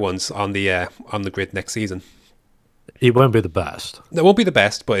of the better ones on the grid next season. It won't be the best. It won't be the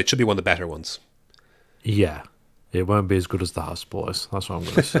best, but it should be one of the better ones. Yeah, it won't be as good as the Haas boys. That's what I'm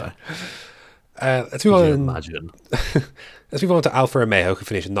going to say. Let's move on. Imagine. Let's move on to Alfa Romeo, who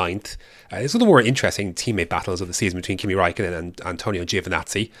finished 9th. It's one of the more interesting teammate battles of the season between Kimi Raikkonen and Antonio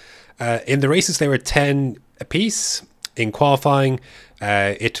Giovinazzi. In the races, they were 10 apiece. In qualifying,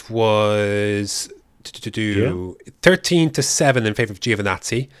 it was 13-7 in favour of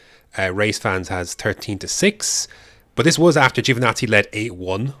Giovinazzi. Race fans has 13-6, but this was after Giovinazzi led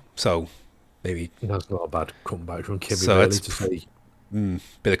 8-1, so maybe that's not a bad comeback from Kimi. So really, it's to say.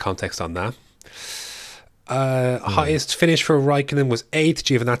 Bit of context on that. Highest finish for Raikkonen was 8th.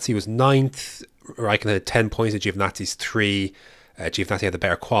 Giovinazzi was 9th. Raikkonen had 10 points. Giovinazzi's 3. Giovinazzi had the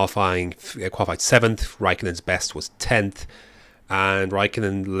better qualifying. Qualified 7th. Raikkonen's best was 10th. And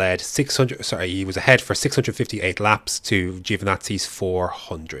Raikkonen led he was ahead for 658 laps to Giovinazzi's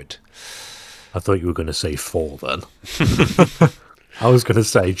 400. I thought you were going to say 4 then. I was going to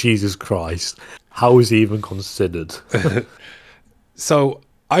say, Jesus Christ, how is he even considered? So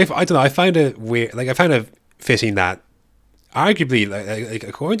I don't know. I found it weird. Like, I found it fitting that arguably, like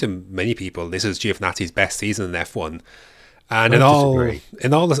according to many people, this is Giovinazzi's best season in F1. And in all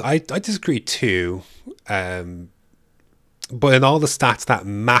this, I disagree too. But in all the stats that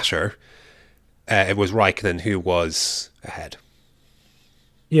matter, it was Raikkonen who was ahead.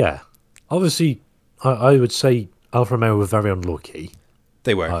 Yeah, obviously, I would say Alfa Romeo were very unlucky.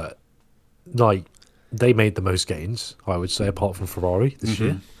 They were. They made the most gains, I would say, apart from Ferrari this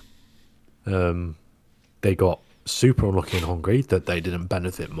year. They got super unlucky in Hungary that they didn't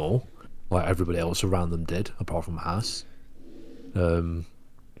benefit more, like everybody else around them did, apart from Haas.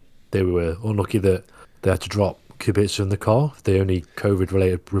 They were unlucky that they had to drop Kubica in the car, the only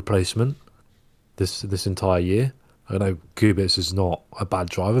COVID-related replacement this entire year. I know Kubica is not a bad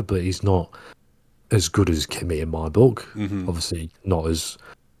driver, but he's not as good as Kimi in my book. Obviously, not as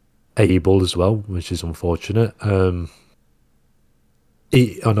able as well, which is unfortunate. And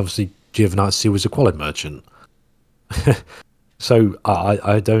obviously, Giovinazzi was a quality merchant. So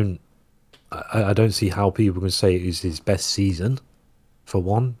I don't see how people can say it is his best season. For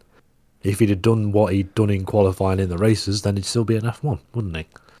one, if he'd have done what he'd done in qualifying in the races, then he'd still be an F1, wouldn't he?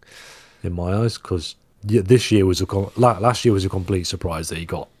 In my eyes, because last year was a complete surprise that he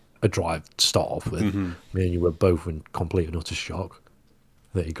got a drive to start off with. Me and you were both in complete and utter shock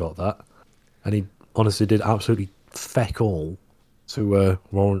that he got that, and he honestly did absolutely feck all to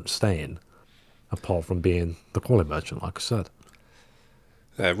warrant staying, apart from being the quality merchant, like I said.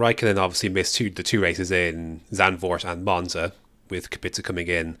 Raikkonen obviously missed the two races in Zandvoort and Monza, with Kubica coming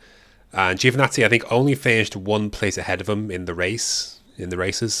in, and Giovinazzi I think only finished one place ahead of him in the races.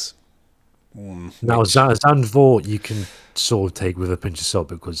 Now Zandvoort you can sort of take with a pinch of salt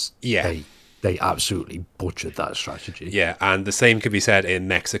because they absolutely butchered that strategy. Yeah, and the same could be said in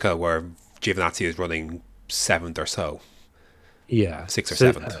Mexico where Giovinazzi is running 7th or so. Yeah, 6th or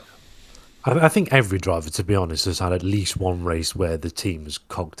 7th. I think every driver, to be honest, has had at least one race where the team's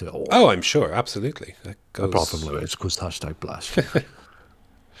cogged it all. Oh, I'm sure, absolutely. Apart from Lewis, because #blast.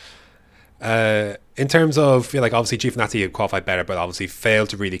 In terms of, obviously Giovinazzi qualified better, but obviously failed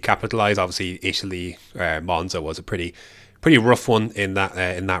to really capitalise. Obviously, Italy, Monza was a pretty rough one in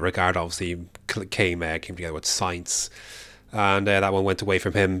that regard. Obviously, came together with Sainz, and that one went away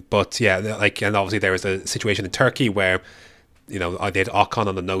from him. But yeah, and obviously there was a situation in Turkey where they had Ocon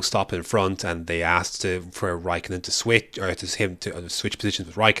on the no stop in front, and they asked for Raikkonen to switch, or to him to switch positions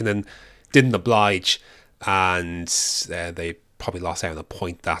with Raikkonen, didn't oblige, and they probably lost out on a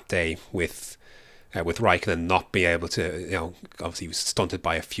point that day with Raikkonen not being able to, obviously he was stunted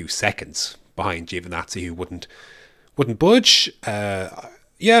by a few seconds behind Giovinazzi, who wouldn't budge. I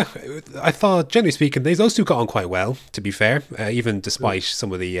thought, generally speaking, those two got on quite well, to be fair, even despite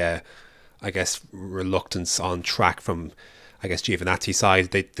some of the, reluctance on track from, Giovinazzi's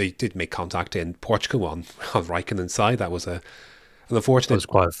side. They did make contact in Portugal on Raikkonen's side. That was an unfortunate... That was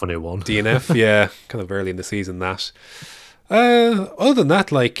quite a funny one. DNF, yeah, kind of early in the season, that. Other than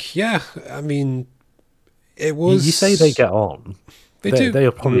that, it was... You say they get on. They do. They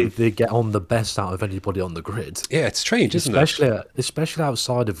are probably they get on the best out of anybody on the grid. Yeah, it's strange, isn't it? Especially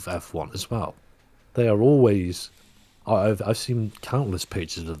outside of F1 as well. They are always... I've seen countless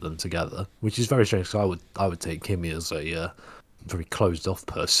pictures of them together, which is very strange, because I would take Kimi as a very closed-off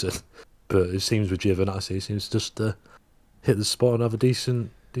person. But it seems with Giovinazzi, he seems just to hit the spot and have a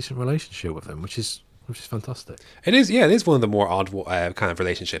decent relationship with him, which is fantastic. It is, yeah. It is one of the more odd kind of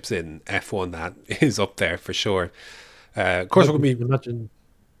relationships in F1 that is up there for sure. Of course, we're going to be... Imagine...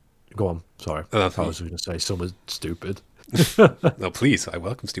 Go on, sorry. I was going to say something stupid. No, please, I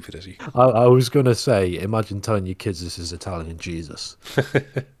welcome stupidity. I was going to say, imagine telling your kids this is Italian Jesus.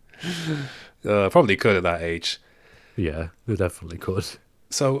 Probably could at that age. Yeah, they definitely could.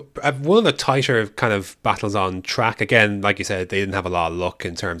 So one of the tighter kind of battles on track, again, like you said, they didn't have a lot of luck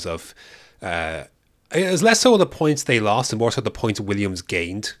in terms of... it was less so the points they lost and more so the points Williams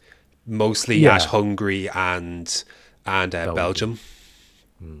gained, mostly at Hungary and Belgium.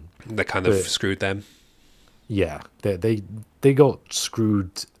 That kind of screwed them. Yeah, they got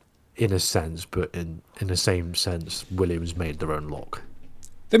screwed in a sense, but in the same sense, Williams made their own luck.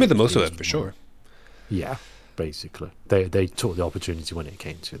 They made the most of it, for sure. Yeah, basically. They took the opportunity when it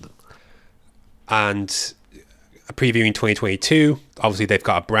came to them. And previewing 2022, obviously they've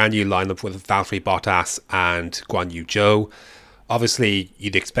got a brand new lineup with Valtteri Bottas and Guan Yu Zhou. Obviously,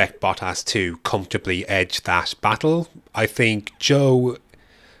 you'd expect Bottas to comfortably edge that battle. I think Zhou,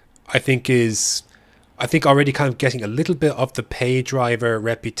 already kind of getting a little bit of the pay driver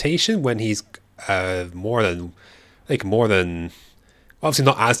reputation when he's more than obviously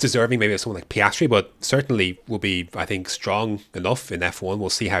not as deserving maybe as someone like Piastri, but certainly will be, I think, strong enough in F1. We'll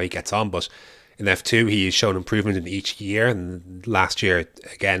see how he gets on, but in F2 he's shown improvement in each year, and last year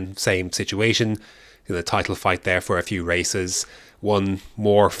again same situation in the title fight there for a few races, won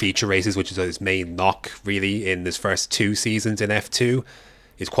more feature races, which is his main knock really in his first 2 seasons in F2.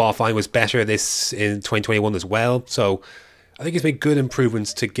 His qualifying was better this in 2021 as well. So I think he's made good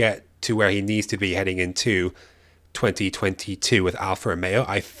improvements to get to where he needs to be heading into 2022 with Alfa Romeo.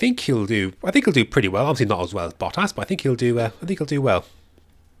 I think he'll do pretty well. Obviously not as well as Bottas, but I think he'll do well.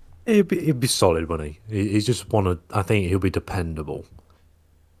 He'd be solid, wouldn't he? He's just I think he'll be dependable.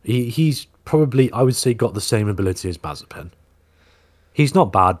 He's probably, I would say, got the same ability as Mazepin. He's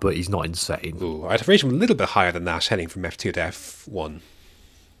not bad, but he's not insane. Ooh, I'd rate him a little bit higher than that, heading from F2 to F1.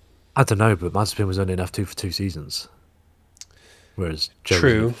 I don't know, but Mazepin was only in F2 for 2 seasons. Whereas Joe was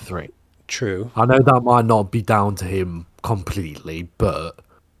in F3. True. I know that might not be down to him completely, but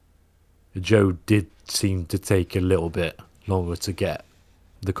Joe did seem to take a little bit longer to get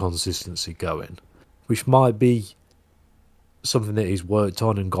the consistency going, which might be something that he's worked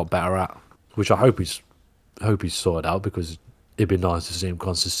on and got better at, which I hope he's sorted out, because it'd be nice to see him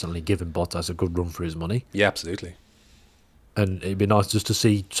consistently giving Bottas a good run for his money. Yeah, absolutely. And it'd be nice just to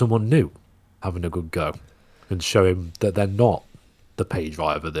see someone new having a good go and show him that they're not the pay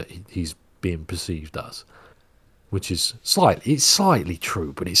driver that he's being perceived as, which is slightly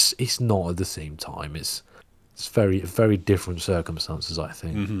true, but it's not at the same time. It's very different circumstances, I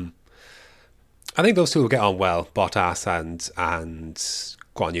think. Mm-hmm. I think those two will get on well, Bottas and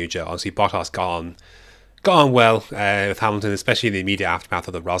Guan Yu Zhou. Obviously, Bottas got on well with Hamilton, especially in the immediate aftermath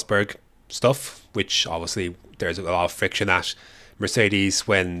of the Rosberg stuff, which obviously there's a lot of friction at Mercedes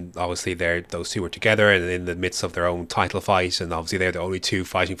when obviously those two were together and in the midst of their own title fight, and obviously they're the only two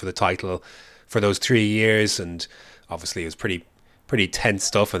fighting for the title for those 3 years, and obviously it was pretty tense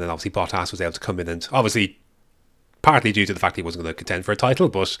stuff. And then obviously Bottas was able to come in, and obviously partly due to the fact he wasn't going to contend for a title,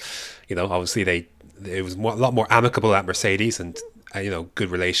 but obviously it was a lot more amicable at Mercedes, and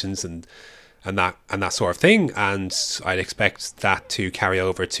good relations and that sort of thing. And I'd expect that to carry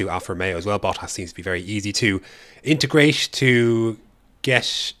over to Alfa Romeo as well. Bottas seems to be very easy to integrate, to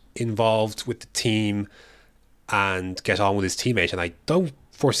get involved with the team and get on with his teammate, and I don't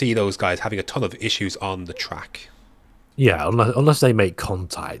foresee those guys having a ton of issues on the track. Yeah, unless they make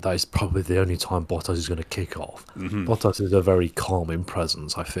contact, that is probably the only time Bottas is going to kick off. Mm-hmm. Bottas is a very calming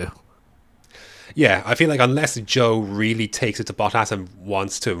presence, I feel. Yeah, I feel like unless Joe really takes it to Bottas and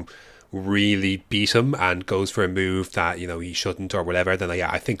wants to really beat him and goes for a move that he shouldn't or whatever, then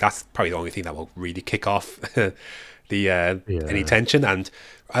I think that's probably the only thing that will really kick off any tension. And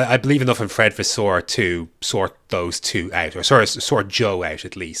I believe enough in Fred Vasseur to sort those two out, or sort Joe out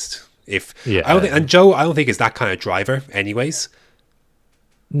at least. I don't think is that kind of driver anyways.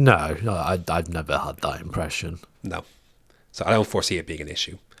 No, I've never had that impression. No, so I don't foresee it being an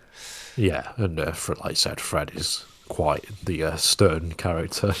issue. Yeah, and like I said, Fred is quite the stern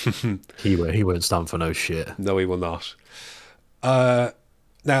character. He won't stand for no shit. No, he will not.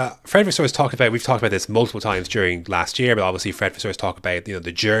 Now, Fred Vasseur has talked about, we've talked about this multiple times during last year, but obviously Fred Vasseur has talked about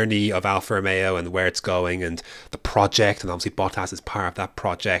the journey of Alfa Romeo and where it's going and the project, and obviously Bottas is part of that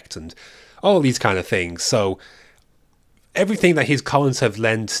project and all these kind of things. So everything that his comments have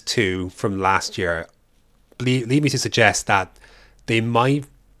lent to from last year lead me to suggest that they might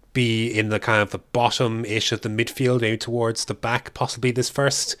be in the kind of the bottom-ish of the midfield, maybe towards the back, possibly this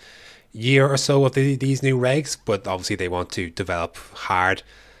first year or so of these new regs, but obviously they want to develop hard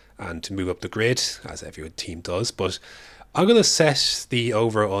and to move up the grid, as every team does. But I'm going to set the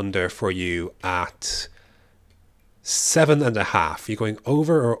over-under for you at 7.5. You're going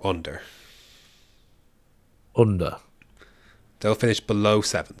over or under? Under. They'll finish below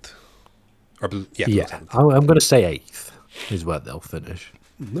 7th. Below 7th. I'm going to say 8th is where they'll finish,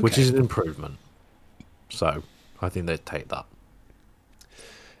 okay, which is an improvement. So I think they'd take that.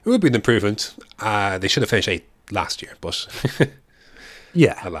 It would be an improvement. They should have finished 8th last year, but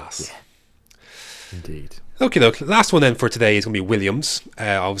yeah, alas. Yeah. Indeed. Okay, look. Last one then for today is going to be Williams.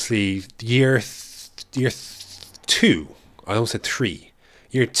 Obviously, year 2. I almost said 3.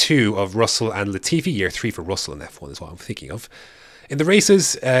 Year 2 of Russell and Latifi. Year 3 for Russell in F1 is what I'm thinking of. In the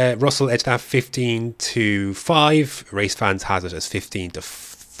races, Russell edged out 15-5. Race fans has it as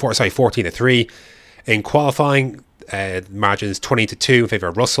 14-3. In qualifying, margins 20-2 in favour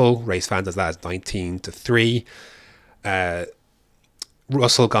of Russell. Race fans has that as 19-3.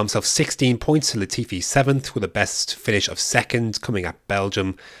 Russell got himself 16 points to Latifi 7th, with a best finish of 2nd coming at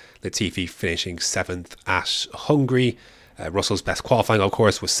Belgium. Latifi finishing 7th at Hungary. Russell's best qualifying, of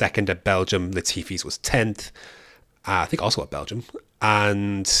course, was 2nd at Belgium. Latifi's was 10th, I think also at Belgium.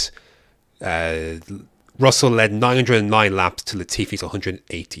 And Russell led 909 laps to Latifi's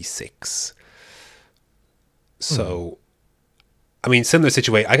 186. So, I mean, similar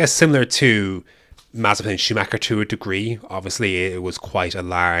situation, I guess similar to Mazepin and Schumacher to a degree. Obviously, it was quite a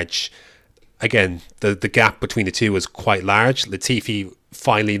large, again, the gap between the two was quite large. Latifi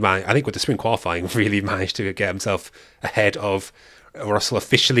finally managed, I think with the sprint qualifying, really managed to get himself ahead of Russell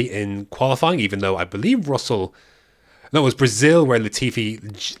officially in qualifying, even though I believe Russell, no, it was Brazil where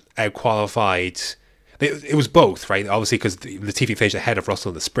Latifi out-qualified. It was both, right? Obviously, because Latifi finished ahead of Russell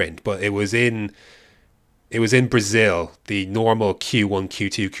in the sprint, but it was in Brazil, the normal Q1,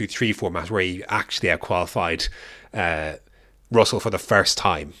 Q2, Q3 format, where he actually out-qualified Russell for the first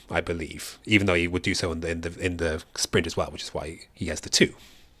time, I believe, even though he would do so in the sprint as well, which is why he has the 2.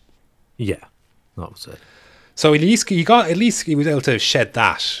 Yeah, that was it. So at least he was able to shed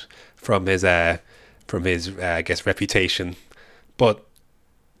that from his I guess reputation. But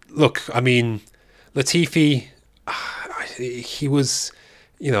look, I mean, Latifi, he was,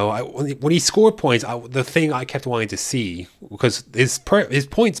 when he scored points, the thing I kept wanting to see, because his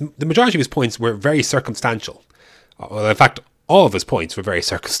points, the majority of his points were very circumstantial. Well, in fact, all of his points were very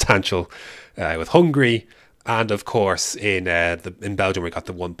circumstantial, with Hungary, and of course in Belgium, we got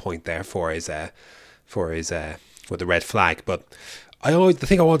the 1 point there for the red flag. But the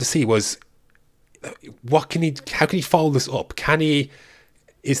thing I wanted to see was, how can he follow this up?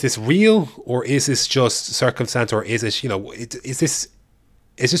 Is this real, or is this just circumstance, or is it, is this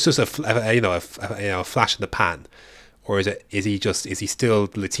just a flash in the pan, or is he still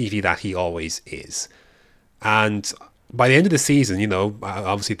the Latifi that he always is? And by the end of the season,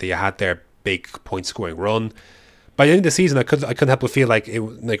 obviously they had their big point scoring run. By the end of the season, I couldn't help but feel like I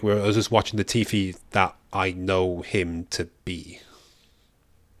was just watching the Latifi that I know him to be.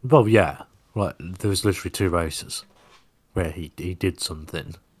 Well, yeah, right. There was literally 2 races where he did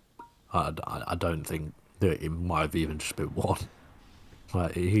something. I don't think that it might have even just been one.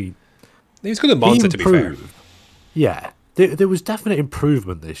 Like he was good at Monza, to be fair. Yeah, there was definite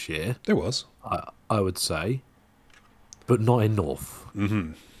improvement this year. There was, I would say, but not enough.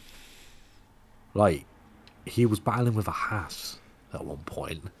 Mm-hmm. Like, he was battling with a Haas at one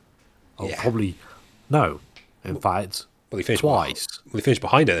point. Oh, yeah. Probably no. In fact, he finished twice. He finished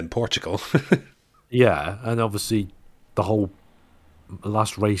behind it in Portugal. Yeah, and obviously the whole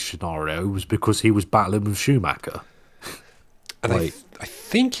last race scenario was because he was battling with Schumacher. And I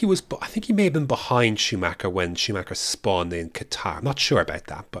think he may have been behind Schumacher when Schumacher spawned in Qatar. I'm not sure about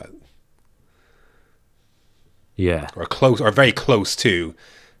that, but yeah, or close, or very close to.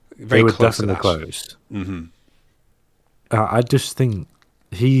 Very close to that. Close. Mm-hmm. I just think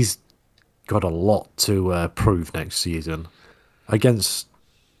he's got a lot to prove next season against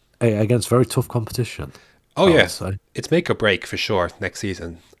very tough competition. Oh yeah, it's make or break for sure next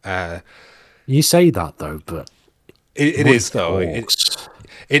season. You say that though, but it is though.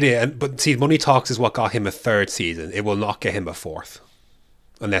 It is, but see, money talks is what got him a 3rd season. It will not get him a 4th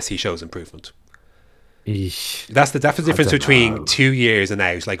unless he shows improvement. That's the difference between 2 years and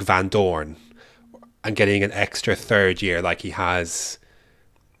out, like Van Dorn, and getting an extra 3rd year like he has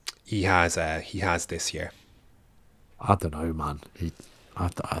this year. I don't know, man. I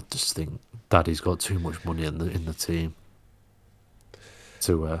just think Daddy's got too much money in the team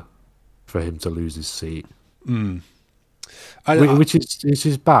for him to lose his seat. Which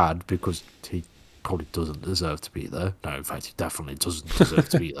is bad, because he probably doesn't deserve to be there. No, in fact, he definitely doesn't deserve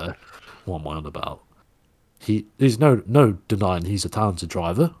to be there. What am I on about? There's no denying he's a talented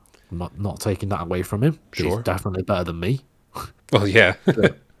driver. I'm not taking that away from him. Sure. He's definitely better than me. Well, yeah.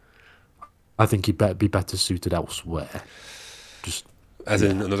 I think he'd be better suited elsewhere. Just as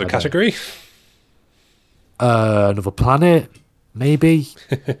in another category? Another planet, maybe.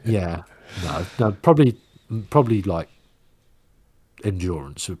 Yeah. No, probably like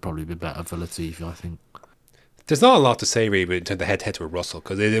endurance would probably be better for Latifi, I think. There's not a lot to say really in terms of the head-to-head with Russell,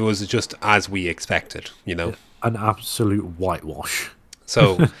 because it was just as we expected, An absolute whitewash.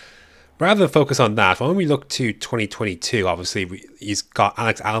 So rather than focus on that, when we look to 2022, obviously he's got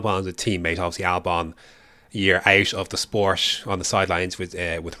Alex Albon as a teammate. Obviously Albon, a year out of the sport, on the sidelines with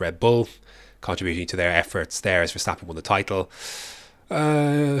Red Bull, contributing to their efforts there as Verstappen won the title.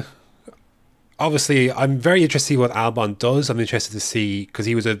 Obviously, I'm very interested to see what Albon does. I'm interested to see, because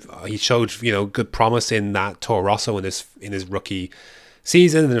he showed good promise in that Toro Rosso in his rookie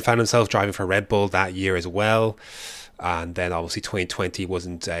season, and then found himself driving for Red Bull that year as well. And then obviously 2020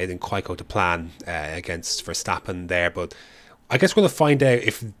 didn't quite go to plan against Verstappen there. But I guess we're going to find out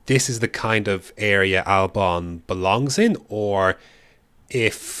if this is the kind of area Albon belongs in, or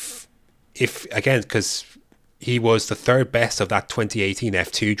if again, because he was the 3rd best of that 2018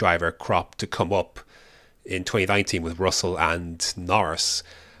 F2 driver crop to come up in 2019 with Russell and Norris.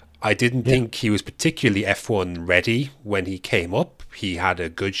 I didn't think he was particularly F1 ready when he came up. He had a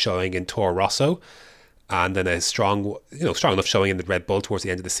good showing in Toro Rosso, and then a strong enough showing in the Red Bull towards the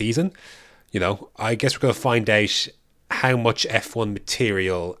end of the season. I guess we're going to find out how much F1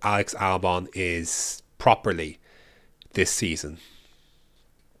 material Alex Albon is properly this season.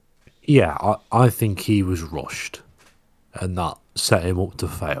 Yeah, I think he was rushed, and that set him up to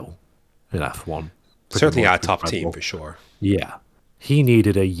fail in F1. Certainly our top team, for sure. Yeah. He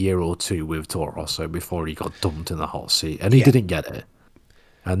needed a year or 2 with Toro Rosso before he got dumped in the hot seat, and he didn't get it.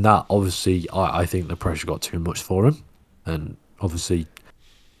 And that, obviously, I think the pressure got too much for him, and obviously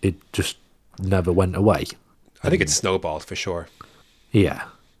it just never went away. I think it snowballed, for sure. Yeah,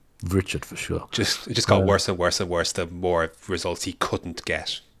 Richard, for sure. It just got worse and worse and worse the more results he couldn't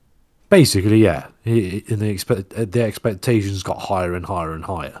get. Basically, yeah. The expectations got higher and higher and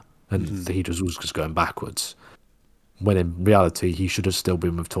higher, and he was just going backwards. When in reality, he should have still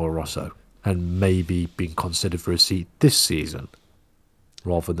been with Toro Rosso and maybe been considered for a seat this season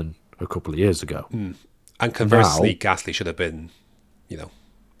rather than a couple of years ago. And conversely, Now, Gasly should have been,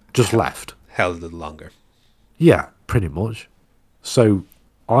 just left. held a little longer. Yeah, pretty much. So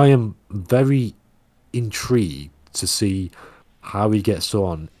I am very intrigued to see how he gets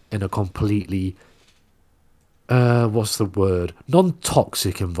on in a completely, what's the word?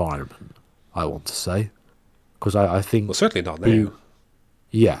 Non-toxic environment, I want to say. Because I think... Well, certainly not now.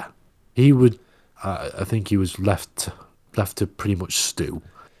 Yeah. He would... I think he was left to pretty much stew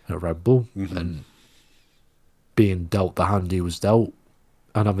at Red Bull. And being dealt the hand he was dealt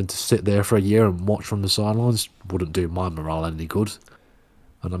and having to sit there for a year and watch from the sidelines wouldn't do my morale any good.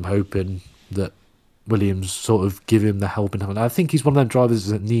 And I'm hoping that Williams sort of give him the helping hand. I think he's one of them drivers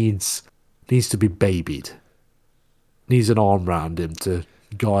that needs to be babied. Needs an arm round him to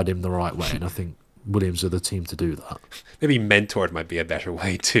guide him the right way. And I think Williams are the team to do that. Maybe mentored might be a better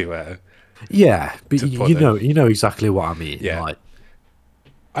way to... Yeah, but to you know exactly what I mean. Yeah. Like,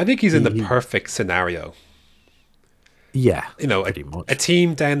 I think he's in the perfect scenario. yeah, a, much. a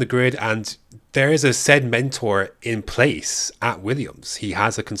team down the grid, and there is a said mentor in place at Williams. He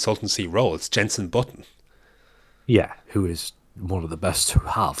has a consultancy role. It's Jensen Button. Yeah, who is one of the best to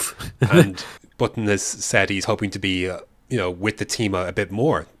have. And Button has said he's hoping to be, with the team a bit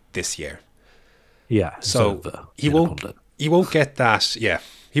more this year. Yeah, so he won't get that. Yeah,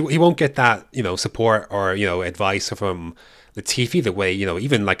 he won't get that support or advice from Latifi the way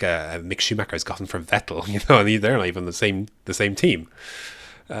even like a Mick Schumacher has gotten from Vettel. And they're not even the same team.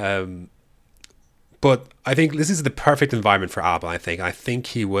 But I think this is the perfect environment for Albon. I think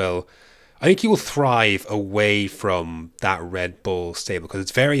he will thrive away from that Red Bull stable because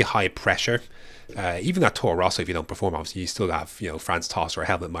it's very high pressure. Even at Toro Rosso, if you don't perform, obviously you still have Franz Tost or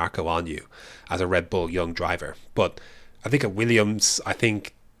Helmut Marko on you as a Red Bull young driver. But I think at Williams, I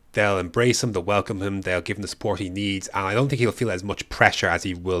think they'll embrace him, they'll welcome him, they'll give him the support he needs, and I don't think he'll feel as much pressure as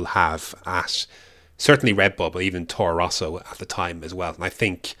he will have at certainly Red Bull, but even Toro Rosso at the time as well. And I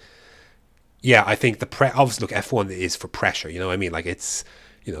think obviously look, F1 is for pressure. You know what I mean? Like it's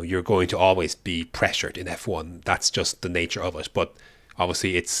you're going to always be pressured in F1. That's just the nature of it. But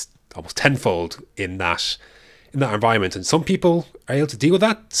obviously it's almost tenfold in that environment, and some people are able to deal with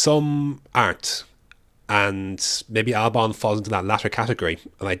that, some aren't, and maybe Albon falls into that latter category.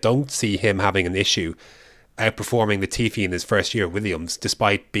 And I don't see him having an issue outperforming Latifi in his first year at Williams,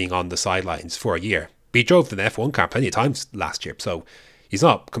 despite being on the sidelines for a year. He drove the F1 car plenty of times last year, so he's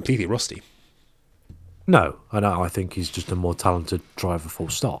not completely rusty. No, I think he's just a more talented driver, full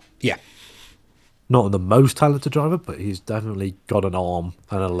stop. Yeah. Not the most talented driver, but he's definitely got an arm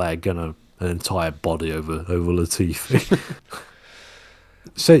and a leg and an entire body over Latifi.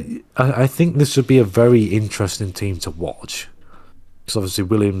 So I think this would be a very interesting team to watch. Because obviously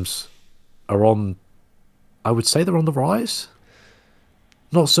Williams are on, I would say they're on the rise.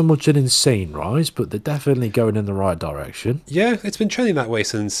 Not so much an insane rise, but they're definitely going in the right direction. Yeah, it's been trending that way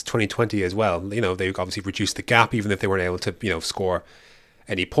since 2020 as well. They've obviously reduced the gap, even if they weren't able to, score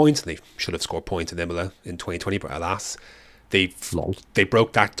any points. And they should have scored points in Imola in 2020, but alas, they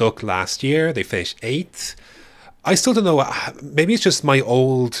broke that duck last year. They finished 8th. I still don't know. Maybe it's just my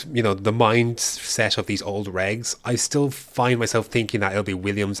old, the mindset of these old regs. I still find myself thinking that it'll be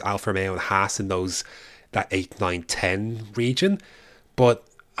Williams, Alfa Romeo, and Haas in that 8, 9, 10 region. But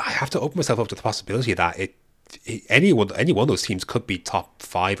I have to open myself up to the possibility that any one of those teams could be top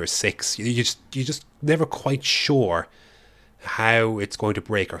 5 or 6. You're just never quite sure how it's going to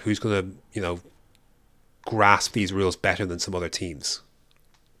break or who's going to grasp these rules better than some other teams.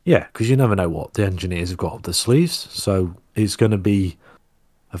 Yeah, because you never know what the engineers have got up their sleeves. So it's going to be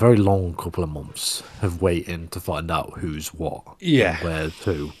a very long couple of months of waiting to find out who's what, yeah, and where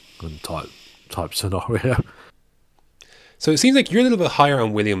to, and type scenario. So it seems like you're a little bit higher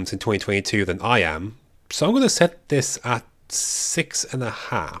on Williams in 2022 than I am. So I'm going to set this at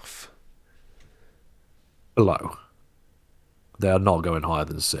 6.5. Below. They are not going higher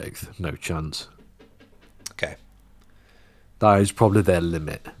than 6th. No chance. Okay. That is probably their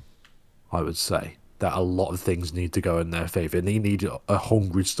limit, I would say. That a lot of things need to go in their favour. And they need a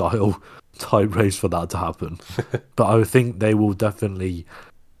Hungary style type race for that to happen. But I think they will definitely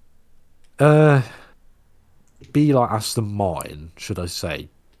be like Aston Martin, should I say,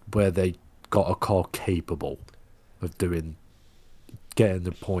 where they got a car capable of getting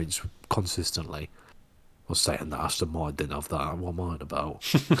the points consistently. I was saying that Aston Martin didn't have that. What am I about?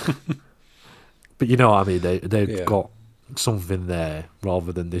 But you know what I mean? They've got something there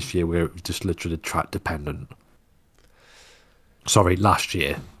rather than this year where it was just literally track dependent. Sorry, last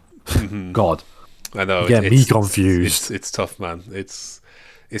year. God, I know. get me confused. It's tough, man. It's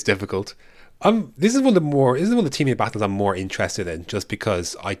difficult. This is one of the teammate battles I'm more interested in, just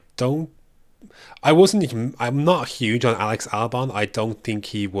because I'm not huge on Alex Albon. I don't think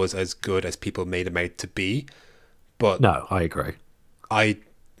he was as good as people made him out to be. But no, I agree. I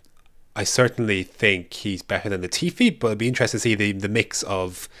certainly think he's better than Latifi, but it'd be interesting to see the mix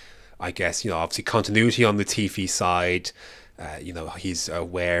of, I guess, obviously continuity on the Latifi side. He's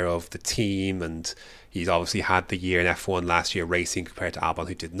aware of the team, and he's obviously had the year in F1 last year racing compared to Albon,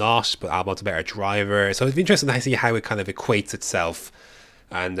 who did not, but Albon's a better driver. So it'd be interesting to see how it kind of equates itself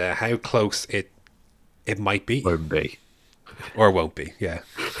and how close it might be. Won't be. Or won't be, yeah.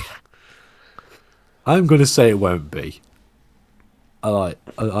 I'm going to say it won't be. I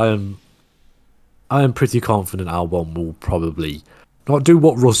am pretty confident Albon will probably not do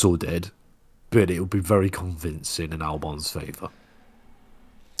what Russell did, but it will be very convincing in Albon's favour.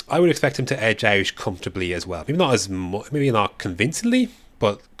 I would expect him to edge out comfortably as well. Maybe not convincingly,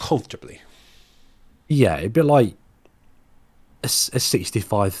 but comfortably. Yeah, it'd be like a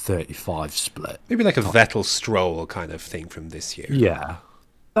 65-35 split. Maybe like a Vettel Stroll kind of thing from this year. Yeah,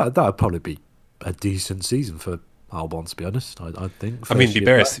 that would probably be a decent season for Albon, to be honest. I think. I mean, be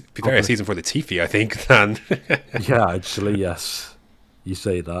better season for Latifi, I think, than. Yeah, actually, yes. You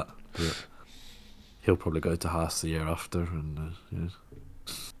say that, but he'll probably go to Haas the year after, and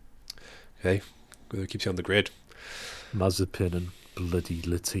Okay, keeps you on the grid. Mazepin and bloody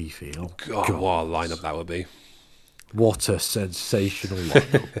Latifi. Oh God, what a lineup that would be! What a sensational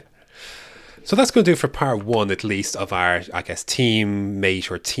lineup! So that's going to do it for part one, at least, of our, I guess, teammate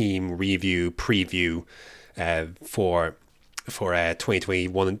or team review preview for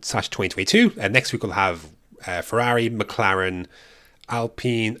 2021/2022. Next week we'll have Ferrari, McLaren,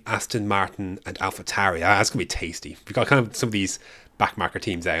 Alpine, Aston Martin, and Alfa Tauri. That's going to be tasty. We've got kind of some of these backmarker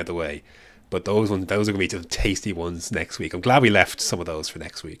teams out of the way, but those are going to be the tasty ones next week. I'm glad we left some of those for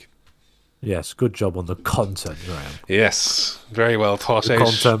next week. Yes, good job on the content, Graham. Yes, very well thought out.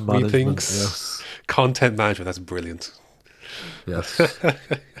 Content management, methinks. yes. Content management, that's brilliant. Yes. You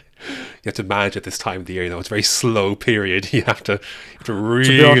have to manage at this time of the year. It's a very slow period. You have to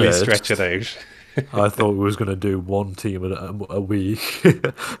really honest, stretch it out. I thought we was going to do one team a week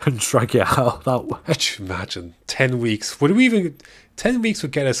and drag it out that way. Could you imagine 10 weeks? 10 weeks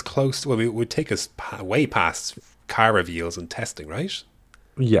would get us close to, well, it would take us way past car reveals and testing, right?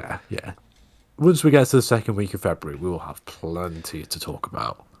 Yeah. Once we get to the second week of February, we will have plenty to talk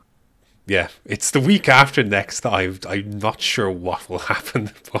about. Yeah, it's the week after next that I'm not sure what will happen,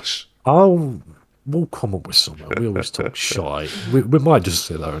 but we'll come up with something. We always talk shy. We might just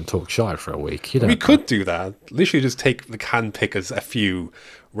sit there and talk shy for a week. We could do that. Literally just pick us a few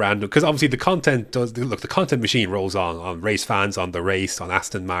random, because obviously the content the content machine rolls on race fans, on the race, on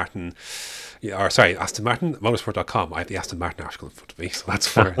Aston Martin. Aston Martin, motorsport.com. I have the Aston Martin article in front of me, so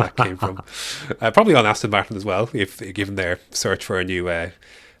that's where that came from. Probably on Aston Martin as well, if given their search for a new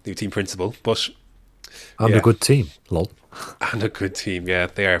team principal. But a good team, lol. And a good team, yeah.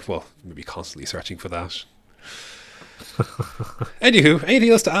 They are, well, maybe constantly searching for that. Anywho,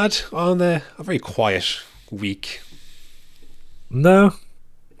 anything else to add on a very quiet week? No.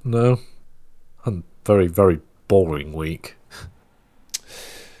 A very, very boring week.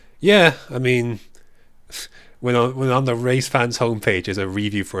 Yeah, I mean, when on the race fans homepage is a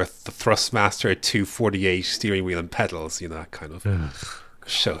review for the Thrustmaster 248 steering wheel and pedals, that kind of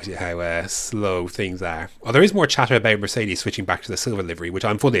shows you how slow things are. Oh, there is more chatter about Mercedes switching back to the silver livery, which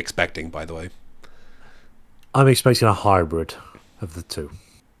I'm fully expecting, by the way. I'm expecting a hybrid of the two.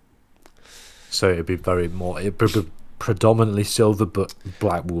 So it'd be predominantly silver, but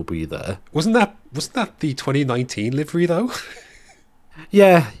black will be there. Wasn't that the 2019 livery though?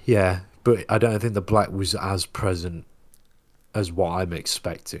 Yeah, but I don't think the black was as present as what I'm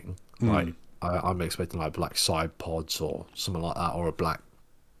expecting. Like I'm expecting like black side pods or something like that, or a black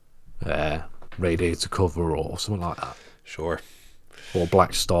radiator cover or something like that. Sure. Or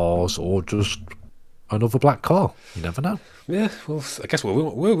black stars, or just another black car. You never know. Yeah, well, I guess we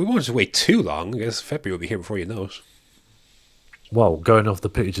won't just wait too long. I guess February will be here before you know it. Well, going off the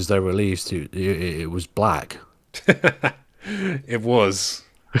pictures they released, it was black. It was.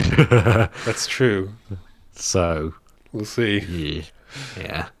 That's true. So we'll see.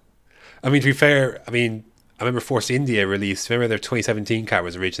 Yeah. I mean, to be fair, I remember Force India released. Remember their 2017 car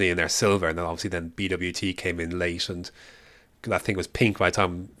was originally in their silver, and then obviously BWT came in late, and that thing was pink by the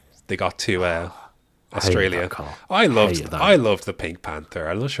time they got to Australia. car. I Hated that. loved the Pink Panther.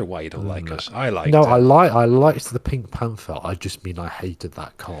 I'm not sure why you don't like it. I liked No, it. I liked the Pink Panther. I just mean I hated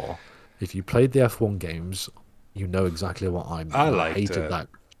that car. If you played the F1 games, you know exactly what I mean. I liked hated it. that.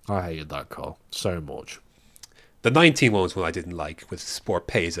 I hated that car so much. The 19 one was one I didn't like with Sport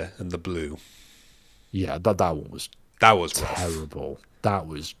Pesa and the blue. Yeah, that one was That was rough. terrible. That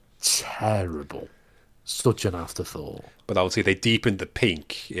was terrible. Such an afterthought. But obviously they deepened the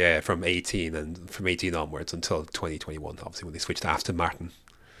pink, from 18 and from 18 onwards until 2021. Obviously when they switched to Aston Martin.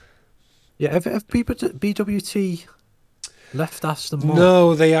 Yeah, have BWT left Aston Martin?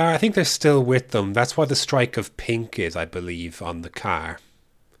 No, they are. I think they're still with them. That's why the strike of pink is, I believe, on the car.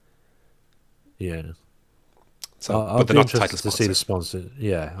 Yeah. So, I'll but they're be not the title interested to see sponsor. the sponsors.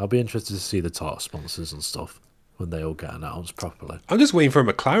 Yeah, I'll be interested to see the title sponsors and stuff when they all get announced properly. I'm just waiting for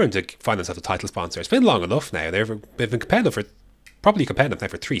McLaren to find themselves a title sponsor. It's been long enough now. They've been probably competitive now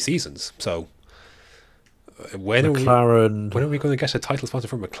for 3 seasons. So when are we going to get a title sponsor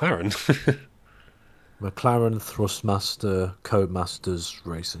for McLaren? McLaren Thrustmaster Codemasters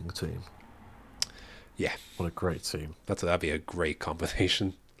Racing Team. Yeah, What a great team. that'd be a great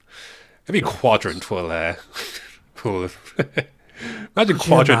combination. It'd be Quadrant full of imagine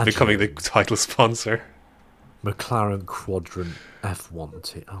Quadrant becoming the title sponsor. McLaren Quadrant F1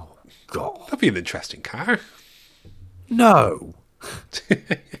 team. Oh, God. That'd be an interesting car. No.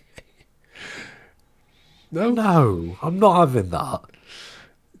 No? No. I'm not having that.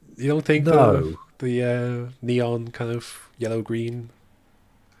 You don't think No. the neon kind of yellow-green?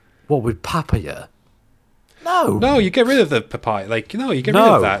 What, with Papaya? No. No, you get rid of the papaya. Like, you get rid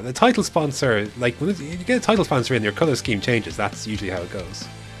No. of that. The title sponsor, like, when you get a title sponsor in, your colour scheme changes. That's usually how it goes.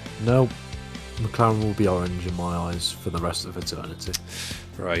 No. McLaren will be orange in my eyes for the rest of eternity.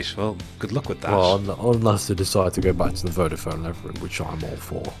 Right, well, good luck with that. Well, unless they decide to go back to the Vodafone livery, which I'm all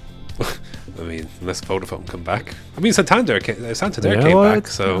for. I mean, unless Vodafone come back. I mean, Santander came well, back,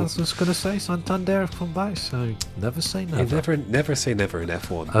 so... I was just going to say Santander have come back, so never say You never. never say never in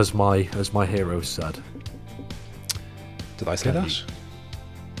F1. As my hero said. Did I say Okay. that?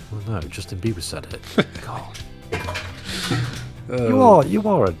 Well, no, Justin Bieber said it. God. Oh. You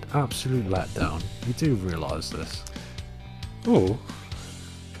are an absolute letdown. You do realise this. Oh.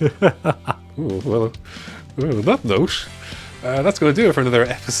 Well, on that note, that's going to do it for another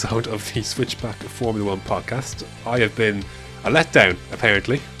episode of the Switchback Formula 1 podcast. I have been a letdown,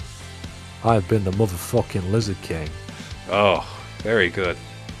 apparently. I have been the motherfucking Lizard King. Oh, very good.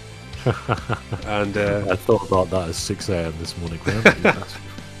 And I thought about that at 6 a.m. this morning. Graham.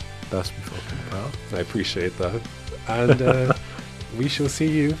 That's me fucking proud. I appreciate that. And we shall see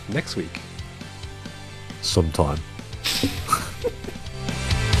you next week. Sometime.